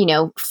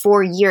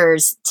 4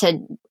 years to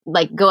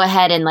like go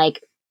ahead and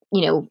like,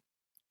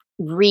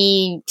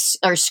 re-scrub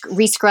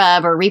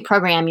or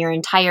reprogram your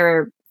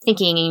entire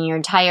thinking and your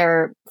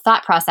entire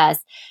thought process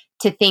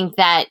to think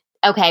that,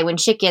 okay, when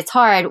shit gets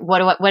hard,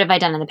 what have I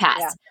done in the past?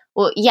 Yeah.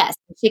 Well, yes,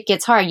 when shit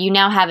gets hard, you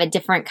now have a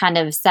different kind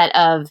of set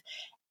of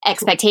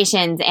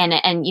expectations and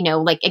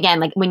like, again,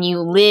 like when you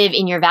live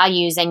in your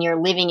values and you're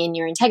living in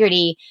your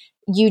integrity,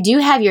 you do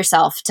have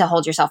yourself to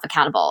hold yourself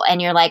accountable.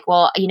 And you're like,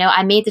 well,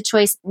 I made the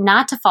choice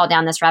not to fall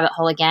down this rabbit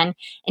hole again.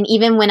 And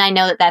even when I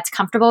know that that's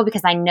comfortable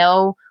because I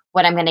know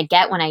what I'm going to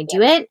get when I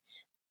do it,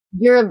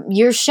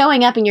 you're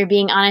showing up and you're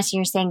being honest and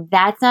you're saying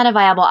that's not a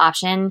viable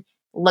option.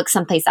 Look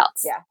someplace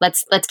else. Yeah.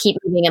 Let's keep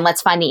moving and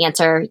let's find the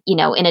answer, in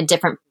a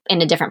different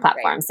platform.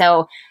 Right.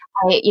 So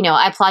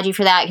I applaud you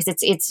for that because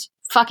it's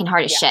fucking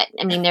hard as shit.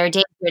 I mean, there are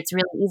days where it's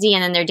really easy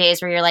and then there are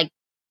days where you're like,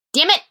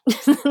 damn it.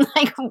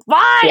 Like,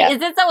 why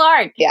is it so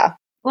hard? Yeah.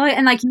 Well,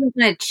 and like you're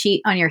going to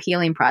cheat on your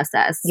healing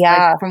process.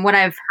 Yeah. Like, from what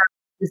I've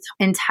heard this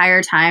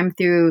entire time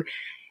through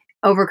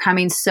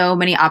overcoming so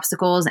many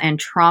obstacles and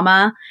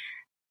trauma,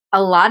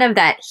 a lot of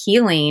that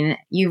healing,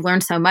 you've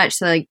learned so much.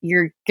 So like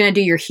you're going to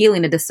do your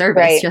healing a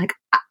disservice. Right. You're like,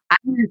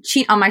 I'm going to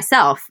cheat on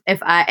myself. If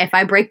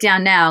I break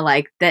down now,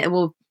 like that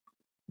will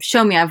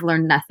show me I've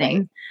learned nothing.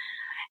 Right.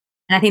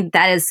 And I think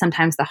that is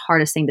sometimes the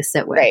hardest thing to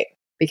sit with, right?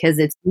 Because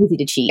it's easy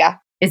to cheat. Yeah.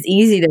 It's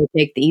easy to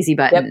take the easy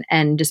button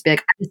and just be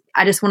like,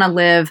 I just want to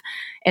live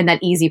in that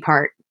easy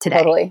part today.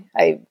 Totally.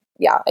 I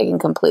can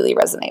completely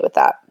resonate with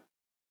that.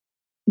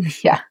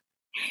 Yeah.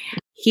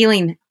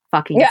 Healing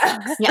fucking.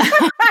 Yeah.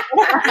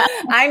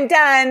 I'm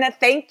done.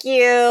 Thank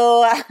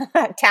you.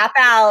 Tap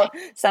out.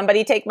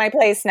 Somebody take my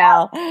place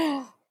now.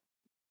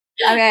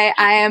 Okay.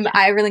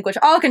 I relinquish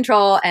all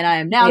control and I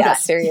am now done.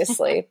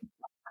 Seriously.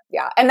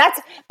 Yeah. And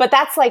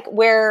that's like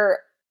where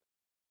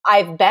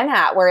I've been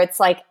at, where it's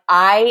like,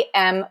 I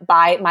am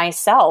by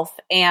myself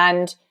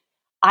and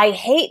I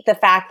hate the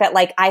fact that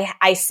like,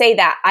 I say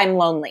that I'm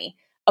lonely.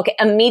 Okay.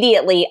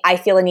 Immediately I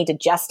feel a need to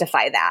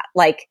justify that.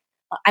 Like,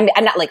 I'm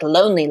not like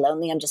lonely.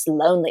 I'm just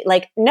lonely.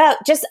 Like, no,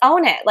 just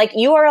own it. Like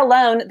you are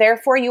alone.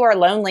 Therefore you are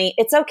lonely.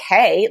 It's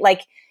okay.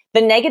 Like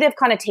the negative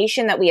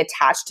connotation that we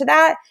attach to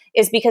that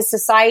is because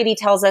society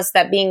tells us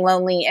that being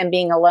lonely and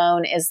being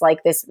alone is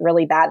like this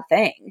really bad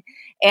thing.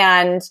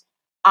 And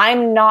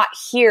I'm not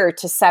here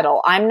to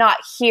settle. I'm not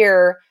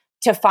here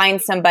to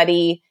find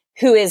somebody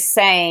who is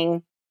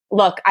saying,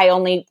 look, I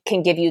only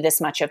can give you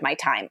this much of my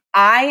time.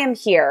 I am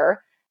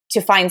here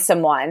to find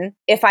someone,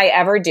 if I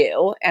ever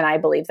do, and I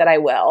believe that I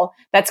will,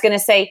 that's going to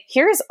say,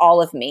 here's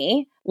all of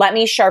me. Let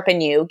me sharpen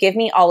you. Give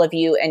me all of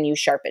you and you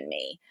sharpen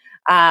me.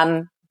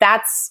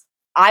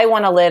 I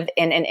want to live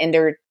in an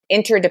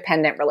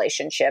interdependent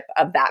relationship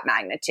of that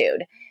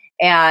magnitude.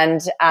 And,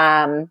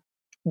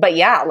 but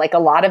yeah, like a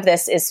lot of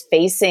this is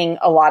facing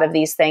a lot of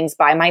these things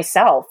by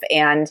myself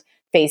and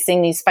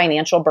facing these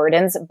financial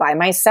burdens by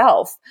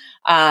myself.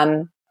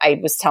 I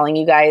was telling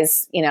you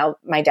guys,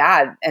 my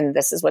dad, and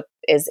this is what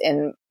is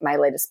in my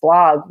latest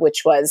blog,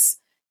 which was,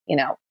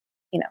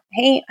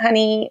 hey,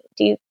 honey,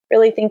 do you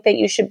really think that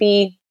you should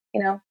be,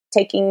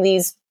 taking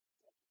these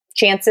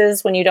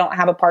chances when you don't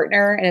have a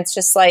partner? And it's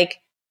just like,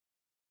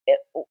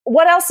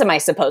 what else am I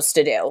supposed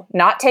to do?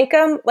 Not take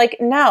them? Like,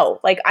 no,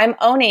 like I'm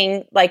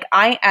owning, like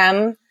I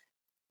am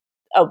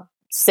a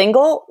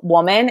single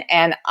woman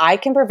and I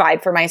can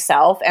provide for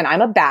myself and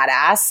I'm a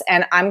badass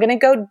and I'm going to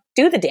go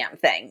do the damn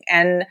thing.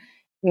 And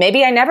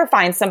maybe I never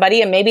find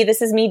somebody and maybe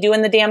this is me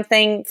doing the damn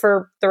thing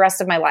for the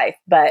rest of my life.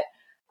 But,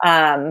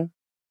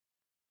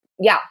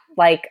 yeah,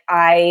 like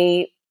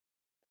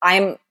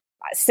I'm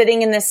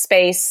sitting in this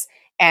space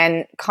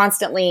and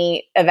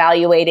constantly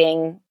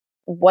evaluating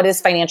what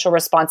is financial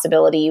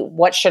responsibility?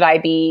 What should I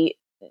be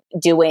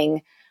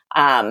doing?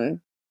 Am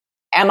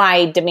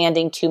I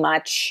demanding too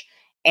much?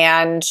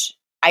 And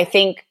I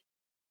think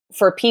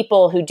for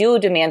people who do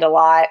demand a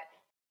lot,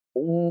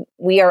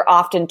 we are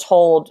often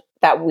told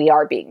that we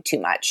are being too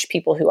much.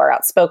 People who are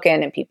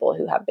outspoken and people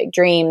who have big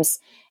dreams.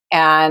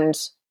 And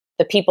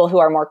the people who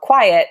are more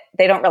quiet,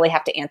 they don't really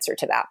have to answer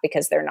to that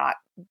because they're not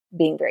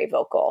being very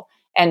vocal.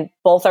 And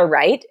both are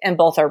right and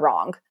both are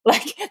wrong.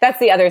 Like, that's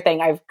the other thing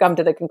I've come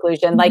to the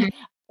conclusion. Like,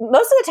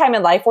 most of the time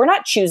in life, we're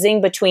not choosing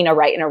between a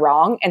right and a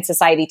wrong. And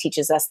society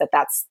teaches us that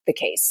that's the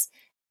case.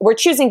 We're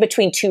choosing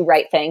between two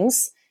right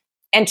things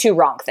and two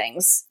wrong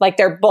things. Like,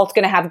 they're both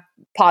going to have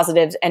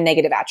positive and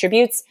negative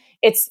attributes.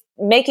 It's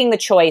making the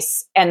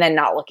choice and then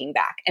not looking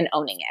back and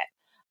owning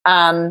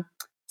it.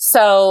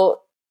 So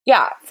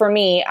yeah, for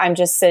me, I'm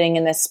just sitting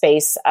in this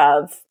space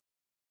of,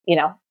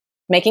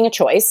 making a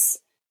choice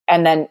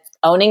and then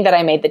owning that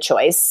I made the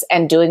choice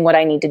and doing what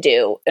I need to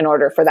do in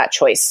order for that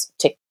choice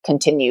to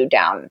continue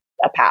down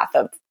a path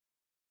of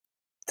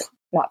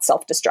not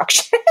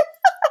self-destruction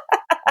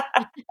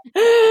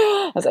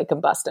as I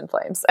combust in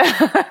flames.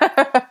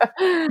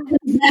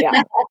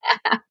 Yeah.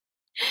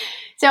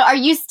 So are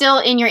you still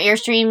in your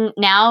Airstream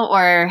now,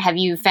 or have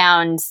you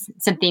found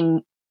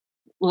something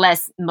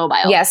less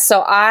mobile? Yes.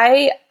 So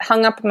I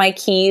hung up my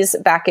keys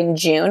back in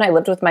June. I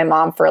lived with my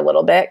mom for a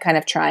little bit, kind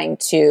of trying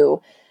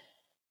to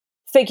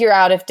figure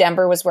out if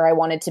Denver was where I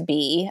wanted to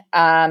be.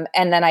 And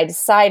then I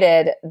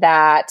decided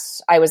that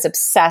I was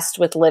obsessed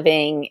with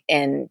living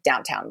in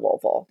downtown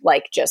Louisville,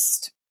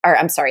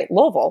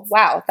 Louisville.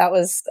 Wow. That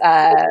was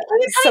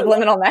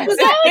subliminal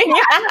messaging.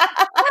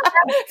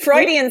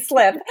 Freudian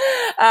slip.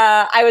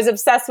 I was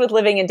obsessed with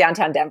living in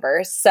downtown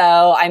Denver.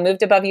 So I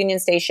moved above Union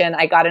Station.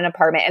 I got an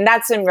apartment. And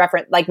that's in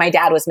reference, like my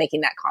dad was making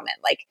that comment,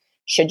 like,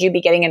 should you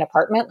be getting an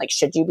apartment? Like,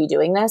 should you be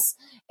doing this?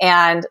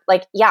 And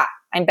like, yeah,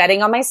 I'm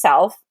betting on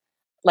myself.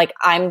 Like,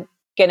 I'm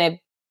going to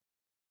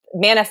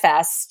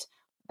manifest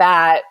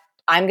that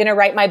I'm going to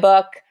write my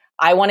book.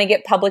 I want to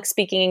get public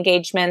speaking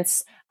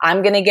engagements.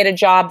 I'm going to get a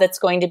job that's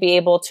going to be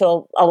able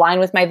to align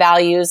with my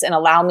values and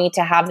allow me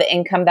to have the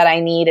income that I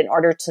need in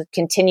order to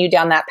continue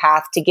down that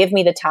path, to give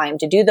me the time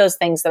to do those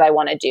things that I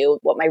want to do,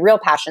 what my real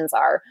passions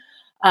are.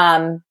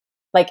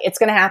 Like, it's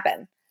going to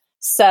happen.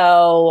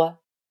 So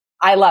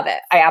I love it.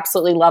 I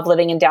absolutely love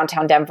living in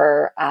downtown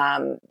Denver.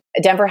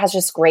 Denver has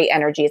just great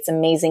energy. It's an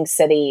amazing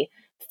city,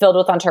 filled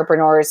with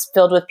entrepreneurs,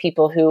 filled with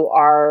people who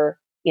are,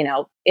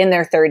 in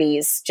their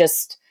 30s,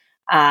 just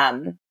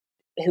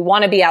who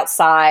want to be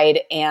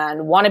outside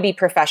and want to be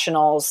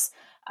professionals.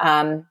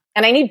 And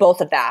I need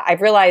both of that.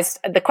 I've realized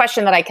the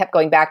question that I kept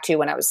going back to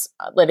when I was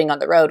living on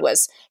the road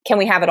was, can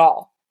we have it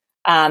all?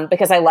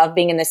 Because I love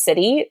being in the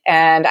city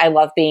and I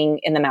love being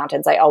in the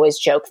mountains. I always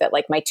joke that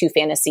like my two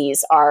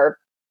fantasies are,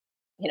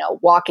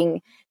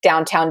 walking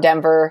downtown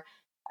Denver.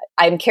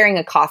 I'm carrying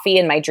a coffee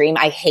in my dream.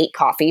 I hate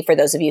coffee, for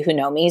those of you who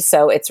know me.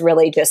 So it's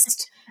really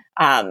just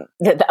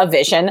a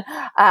vision.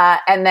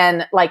 And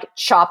then like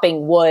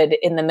chopping wood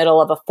in the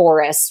middle of a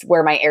forest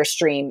where my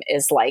Airstream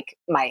is like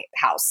my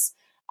house.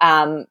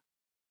 And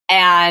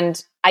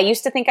I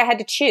used to think I had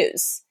to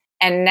choose.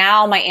 And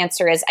now my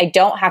answer is I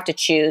don't have to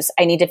choose.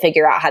 I need to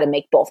figure out how to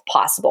make both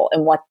possible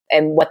and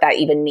what that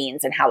even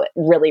means and how it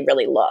really,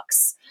 really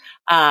looks.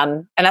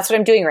 And that's what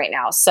I'm doing right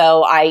now.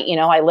 So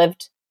I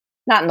lived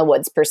not in the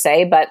woods per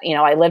se, but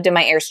I lived in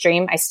my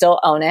Airstream. I still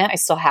own it. I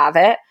still have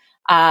it.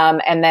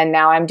 And then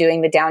now I'm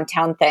doing the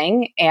downtown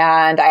thing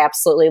and I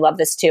absolutely love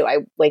this too. I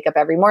wake up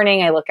every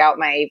morning, I look out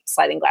my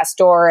sliding glass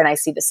door and I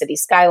see the city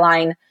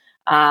skyline.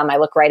 I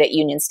look right at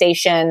Union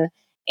Station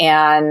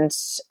and,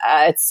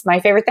 it's my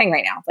favorite thing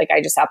right now. Like,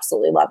 I just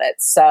absolutely love it.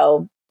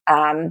 So,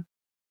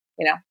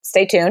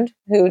 stay tuned.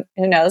 Who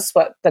knows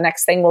what the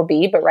next thing will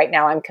be, but right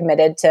now I'm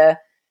committed to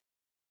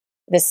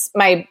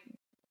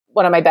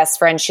one of my best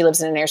friends, she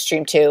lives in an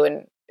Airstream too.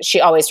 And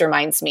she always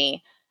reminds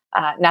me,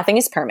 nothing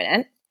is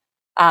permanent.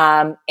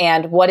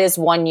 And what is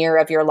 1 year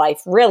of your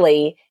life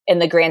really in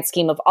the grand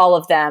scheme of all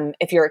of them,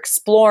 if you're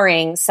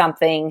exploring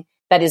something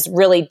that is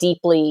really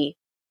deeply,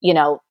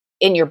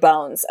 in your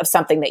bones of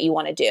something that you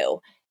want to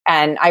do.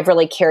 And I've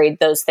really carried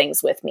those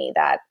things with me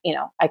that,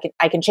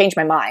 I can change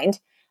my mind.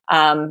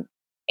 And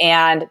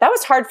that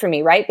was hard for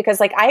me, right? Because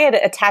like I had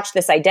attached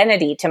this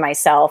identity to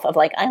myself of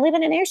like, I live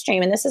in an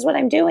Airstream and this is what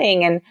I'm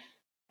doing. And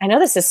I know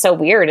this is so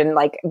weird and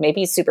like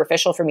maybe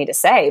superficial for me to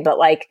say, but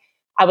like,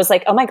 I was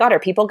like, oh my God, are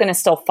people going to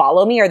still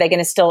follow me? Are they going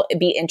to still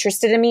be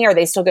interested in me? Are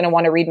they still going to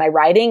want to read my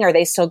writing? Are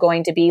they still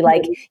going to be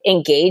like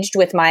engaged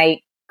with my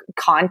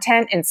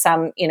content in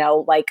some,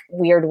 like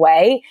weird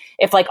way?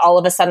 If like all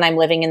of a sudden I'm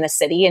living in the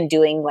city and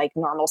doing like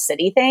normal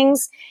city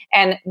things.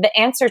 And the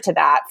answer to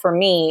that for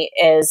me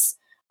is,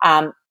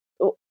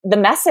 my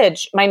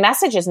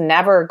message is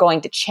never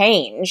going to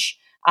change,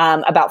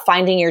 about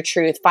finding your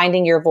truth,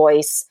 finding your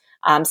voice,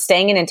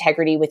 staying in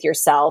integrity with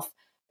yourself.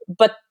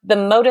 But the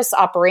modus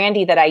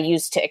operandi that I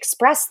use to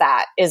express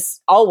that is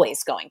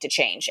always going to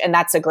change. And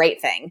that's a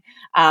great thing.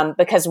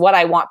 Because what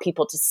I want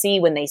people to see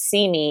when they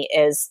see me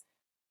is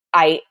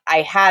I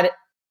had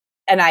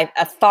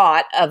a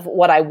thought of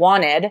what I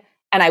wanted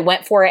and I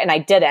went for it and I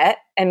did it.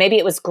 And maybe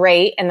it was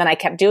great. And then I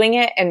kept doing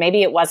it. And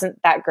maybe it wasn't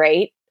that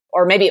great,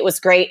 or maybe it was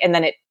great and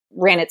then it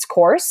ran its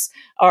course,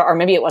 or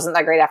maybe it wasn't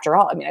that great after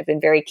all. I mean, I've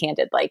been very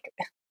candid, like,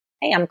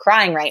 hey, I'm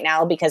crying right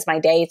now because my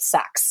day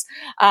sucks.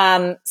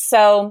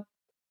 So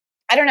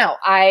I don't know.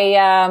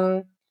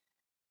 I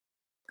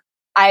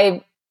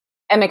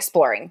am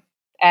exploring,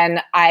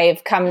 and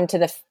I've come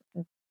to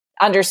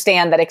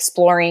understand that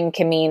exploring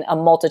can mean a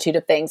multitude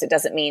of things. It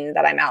doesn't mean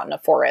that I'm out in a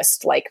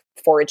forest, like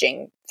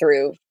foraging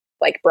through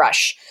like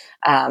brush.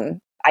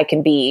 I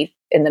can be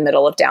in the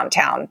middle of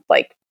downtown,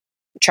 like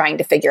trying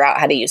to figure out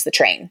how to use the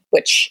train,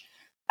 which,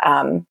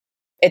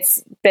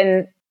 it's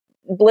been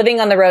living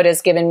on the road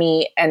has given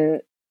me an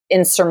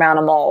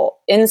insurmountable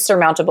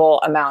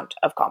amount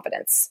of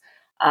confidence.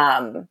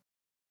 It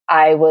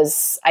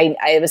was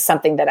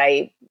something that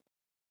I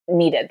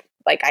needed.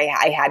 Like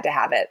I had to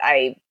have it.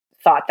 I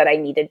thought that I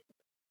needed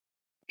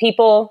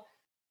people,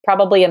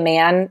 probably a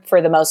man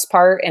for the most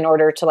part, in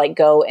order to like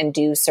go and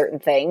do certain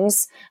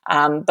things.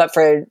 But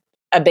for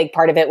a big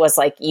part of it was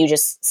like,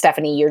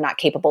 Stephanie, you're not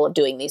capable of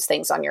doing these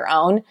things on your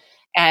own.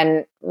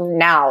 And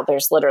now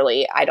there's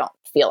literally, I don't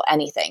feel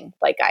anything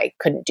like I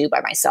couldn't do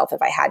by myself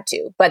if I had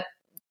to. But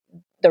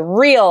the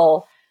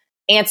real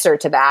answer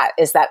to that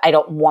is that I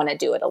don't want to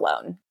do it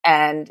alone.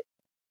 And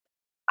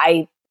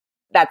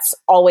that's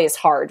always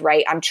hard,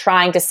 right? I'm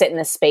trying to sit in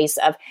the space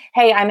of,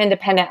 hey, I'm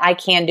independent. I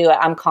can do it.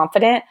 I'm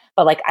confident,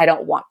 but like, I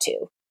don't want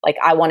to. Like,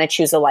 I want to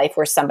choose a life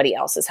where somebody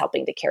else is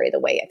helping to carry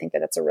the weight. I think that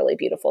that's a really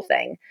beautiful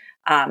thing.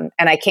 And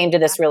I came to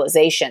this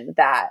realization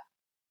that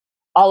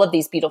all of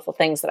these beautiful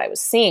things that I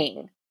was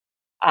seeing,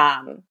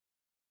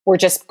 were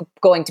just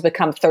going to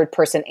become third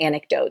person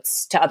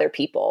anecdotes to other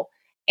people.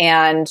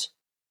 And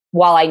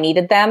while I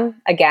needed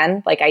them,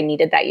 again, like I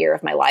needed that year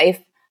of my life,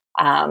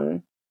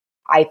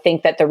 I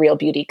think that the real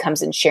beauty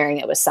comes in sharing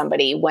it with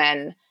somebody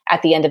when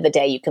at the end of the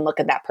day, you can look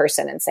at that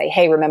person and say,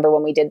 hey, remember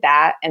when we did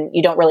that? And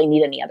you don't really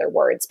need any other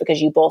words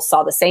because you both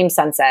saw the same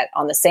sunset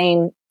on the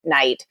same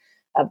night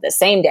of the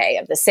same day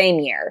of the same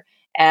year.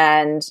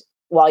 And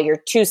while your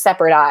two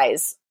separate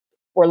eyes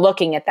were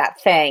looking at that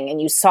thing and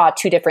you saw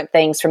two different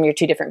things from your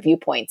two different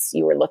viewpoints,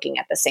 you were looking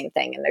at the same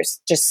thing. And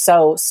there's just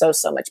so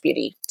much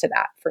beauty to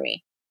that for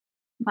me.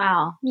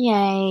 Wow.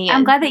 Yay.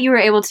 I'm glad that you were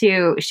able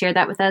to share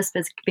that with us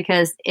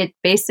because it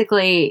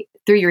basically,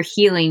 through your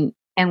healing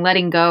and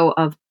letting go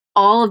of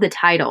all of the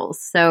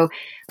titles. So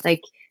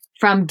like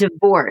from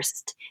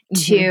divorced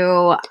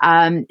to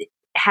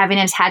having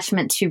an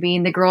attachment to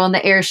being the girl in the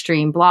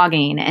Airstream,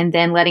 blogging, and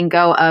then letting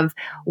go of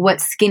what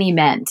skinny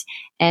meant.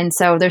 And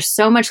so there's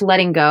so much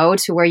letting go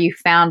to where you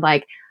found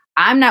like,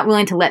 I'm not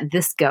willing to let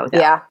this go though.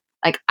 Yeah.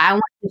 Like I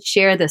want to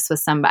share this with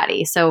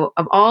somebody. So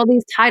of all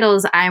these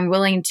titles I'm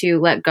willing to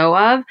let go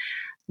of,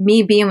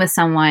 me being with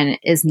someone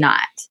is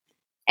not.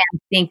 And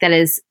I think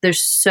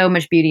there's so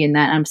much beauty in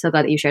that. And I'm so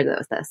glad that you shared that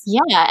with us.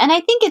 Yeah. And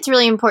I think it's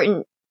really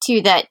important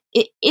too that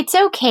it's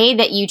okay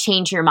that you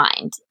change your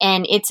mind,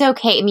 and it's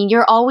okay. I mean,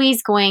 you're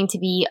always going to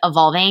be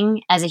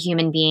evolving as a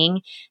human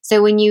being.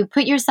 So when you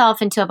put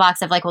yourself into a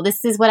box of like, well,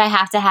 this is what I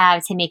have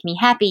to make me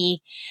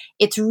happy,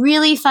 it's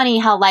really funny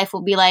how life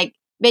will be like,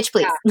 bitch,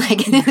 please. Yeah.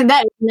 Like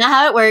that's not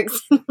how it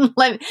works.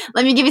 let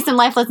me give you some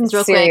life lessons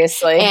real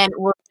Seriously. quick. And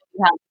we'll see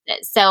how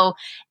it is. So,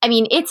 I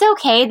mean, it's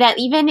okay that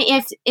even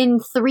if in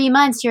 3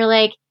 months you're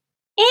like,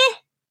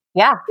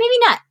 yeah, maybe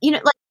not,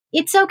 like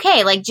it's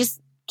okay. Like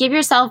just give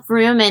yourself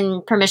room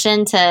and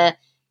permission to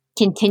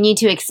continue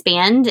to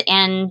expand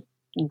and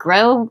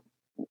grow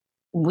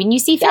when you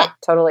see fit. Yeah,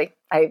 totally.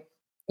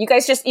 You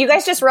guys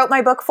just wrote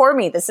my book for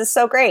me. This is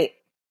so great.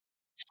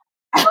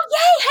 Oh,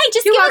 yay. Hey,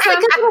 just give us a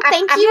good little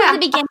thank you at the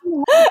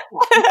beginning.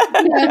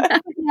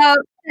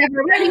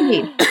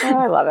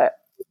 I love it.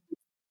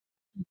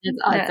 That's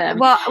awesome.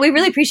 Well, we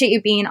really appreciate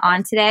you being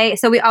on today.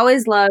 So we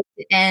always love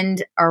to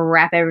end or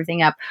wrap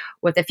everything up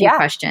with a few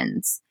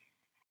questions.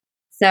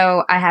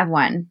 So I have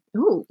one.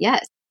 Ooh,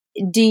 yes.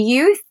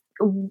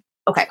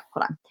 Okay, hold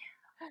on.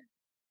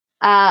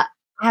 I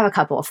have a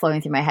couple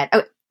flowing through my head.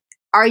 Oh,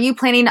 are you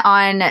planning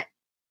on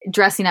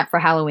dressing up for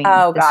Halloween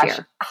this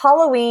year?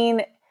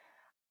 Halloween,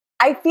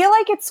 I feel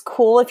like it's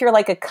cool if you're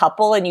like a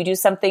couple and you do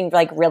something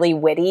like really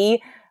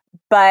witty,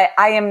 but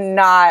I am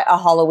not a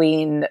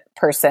Halloween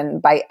person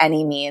by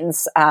any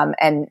means.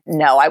 And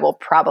no, I will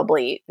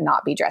probably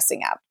not be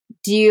dressing up.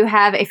 Do you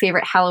have a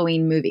favorite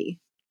Halloween movie?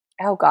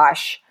 Oh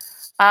gosh.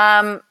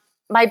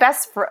 My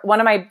best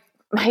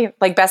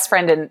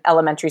friend in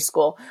elementary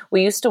school,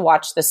 we used to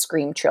watch the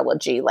Scream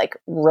trilogy like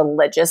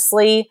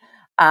religiously.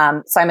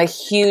 So I'm a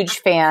huge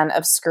fan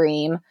of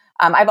Scream.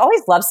 I've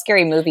always loved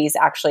scary movies,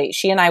 actually.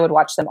 She and I would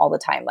watch them all the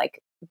time.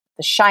 Like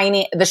The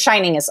Shining. The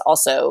Shining is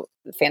also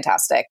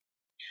fantastic.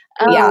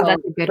 Oh, yeah,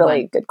 that's a good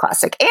really good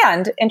classic.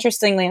 And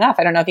interestingly enough,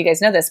 I don't know if you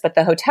guys know this, but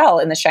the hotel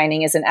in The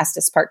Shining is in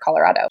Estes Park,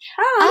 Colorado.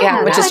 Oh,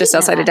 yeah, which is just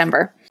outside of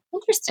Denver.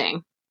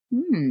 Interesting.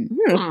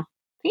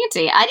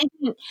 Fancy. I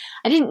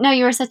didn't know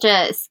you were such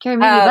a scary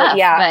movie buff.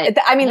 Yeah.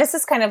 But, this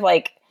is kind of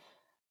like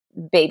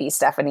baby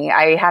Stephanie.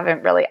 I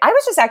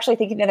was just actually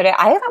thinking the other day,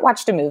 I haven't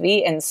watched a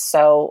movie in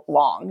so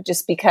long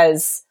just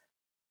because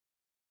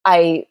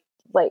in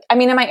my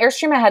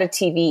Airstream I had a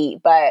TV,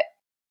 but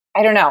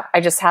I don't know. I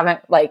just haven't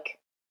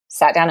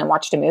sat down and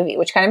watched a movie,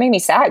 which kind of made me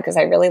sad because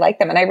I really like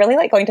them. And I really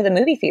like going to the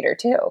movie theater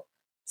too.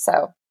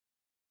 So.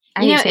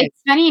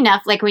 It's funny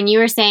enough, like when you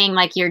were saying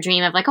like your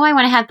dream of like, oh, I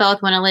want to have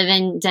both, want to live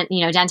in,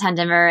 downtown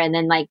Denver and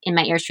then like in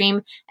my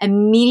Airstream,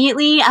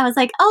 immediately I was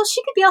like, oh,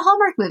 she could be a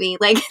Hallmark movie.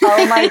 Like,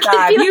 oh my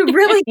God.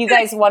 You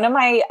guys, one of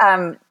my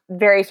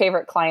very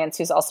favorite clients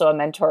who's also a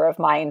mentor of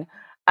mine,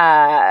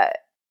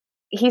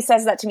 he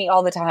says that to me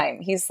all the time.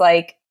 He's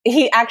like,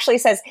 he actually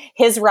says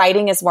his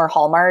writing is more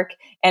Hallmark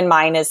and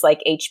mine is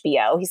like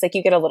HBO. He's like,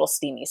 you get a little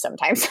steamy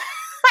sometimes.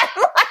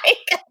 I'm like,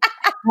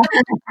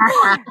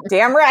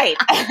 damn right.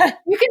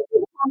 You can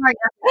do Hallmark.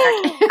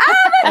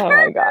 Oh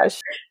my gosh.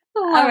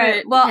 All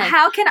right. Well,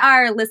 how can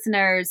our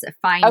listeners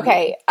find you?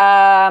 Okay.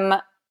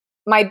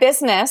 My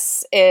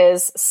business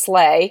is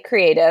Slay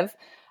Creative.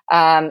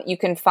 You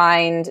can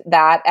find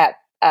that at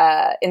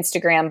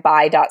Instagram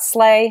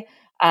by.slay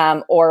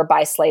or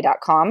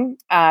byslay.com.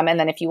 And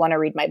then if you want to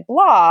read my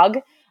blog,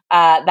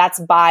 that's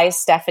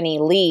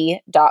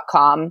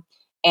bystephanielee.com.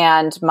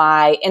 And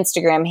my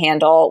Instagram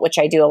handle, which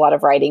I do a lot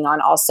of writing on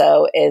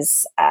also,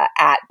 is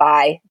at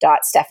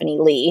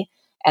by.stephanielee.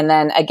 And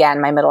then again,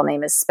 my middle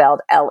name is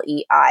spelled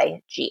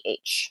Leigh.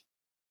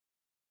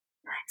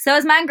 So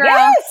is mine, girl.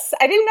 Yes,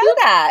 I didn't know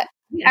that.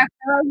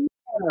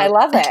 I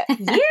love it.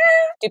 Yeah.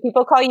 Do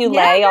people call you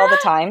Lay all the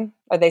time?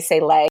 Or they say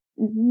Lay?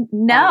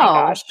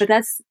 No, but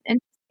that's...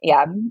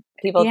 Yeah,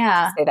 people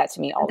say that to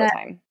me all the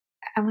time.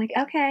 I'm like,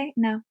 okay,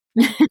 no.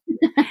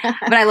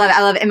 But I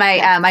love it. And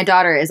my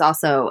daughter is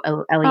also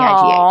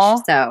Leigh.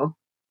 So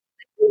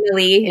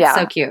Lee, it's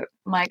so cute.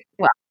 I'm like,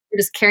 well, we're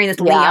just carrying this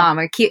Lee on.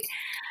 We're cute.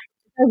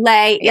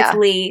 Leigh, it's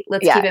Lee.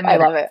 Let's keep it moving. I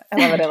love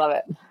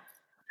it.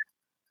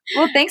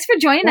 Well, thanks for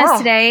joining us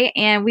today,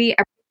 and we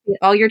appreciate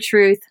all your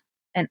truth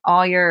and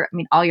all your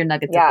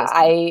nuggets.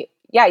 You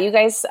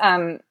guys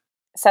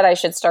said I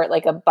should start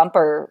like a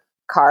bumper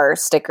car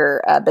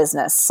sticker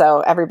business.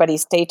 So everybody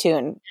stay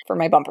tuned for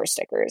my bumper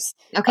stickers.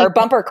 Okay. Or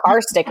bumper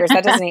car stickers.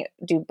 That doesn't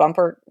do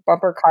bumper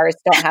cars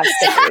don't have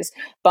stickers.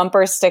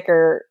 Bumper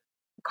sticker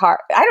car.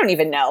 I don't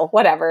even know.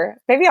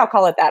 Whatever. Maybe I'll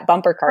call it that.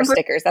 Bumper car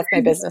stickers. That's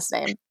my business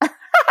name.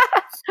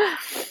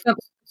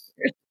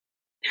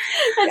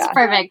 That's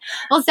perfect.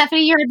 Well,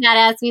 Stephanie, you're a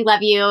badass. We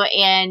love you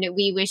and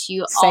we wish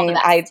you all the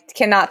best. I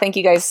cannot thank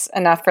you guys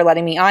enough for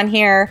letting me on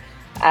here.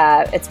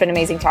 It's been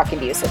amazing talking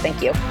to you. So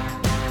thank you.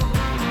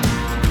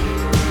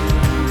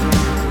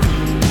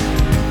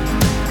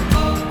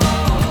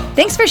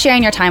 Thanks for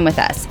sharing your time with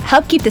us.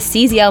 Help keep the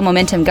CZL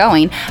momentum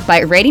going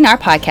by rating our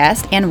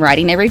podcast and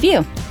writing a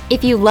review.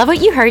 If you love what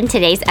you heard in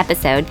today's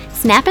episode,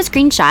 snap a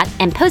screenshot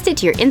and post it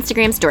to your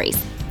Instagram stories.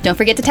 Don't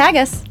forget to tag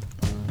us.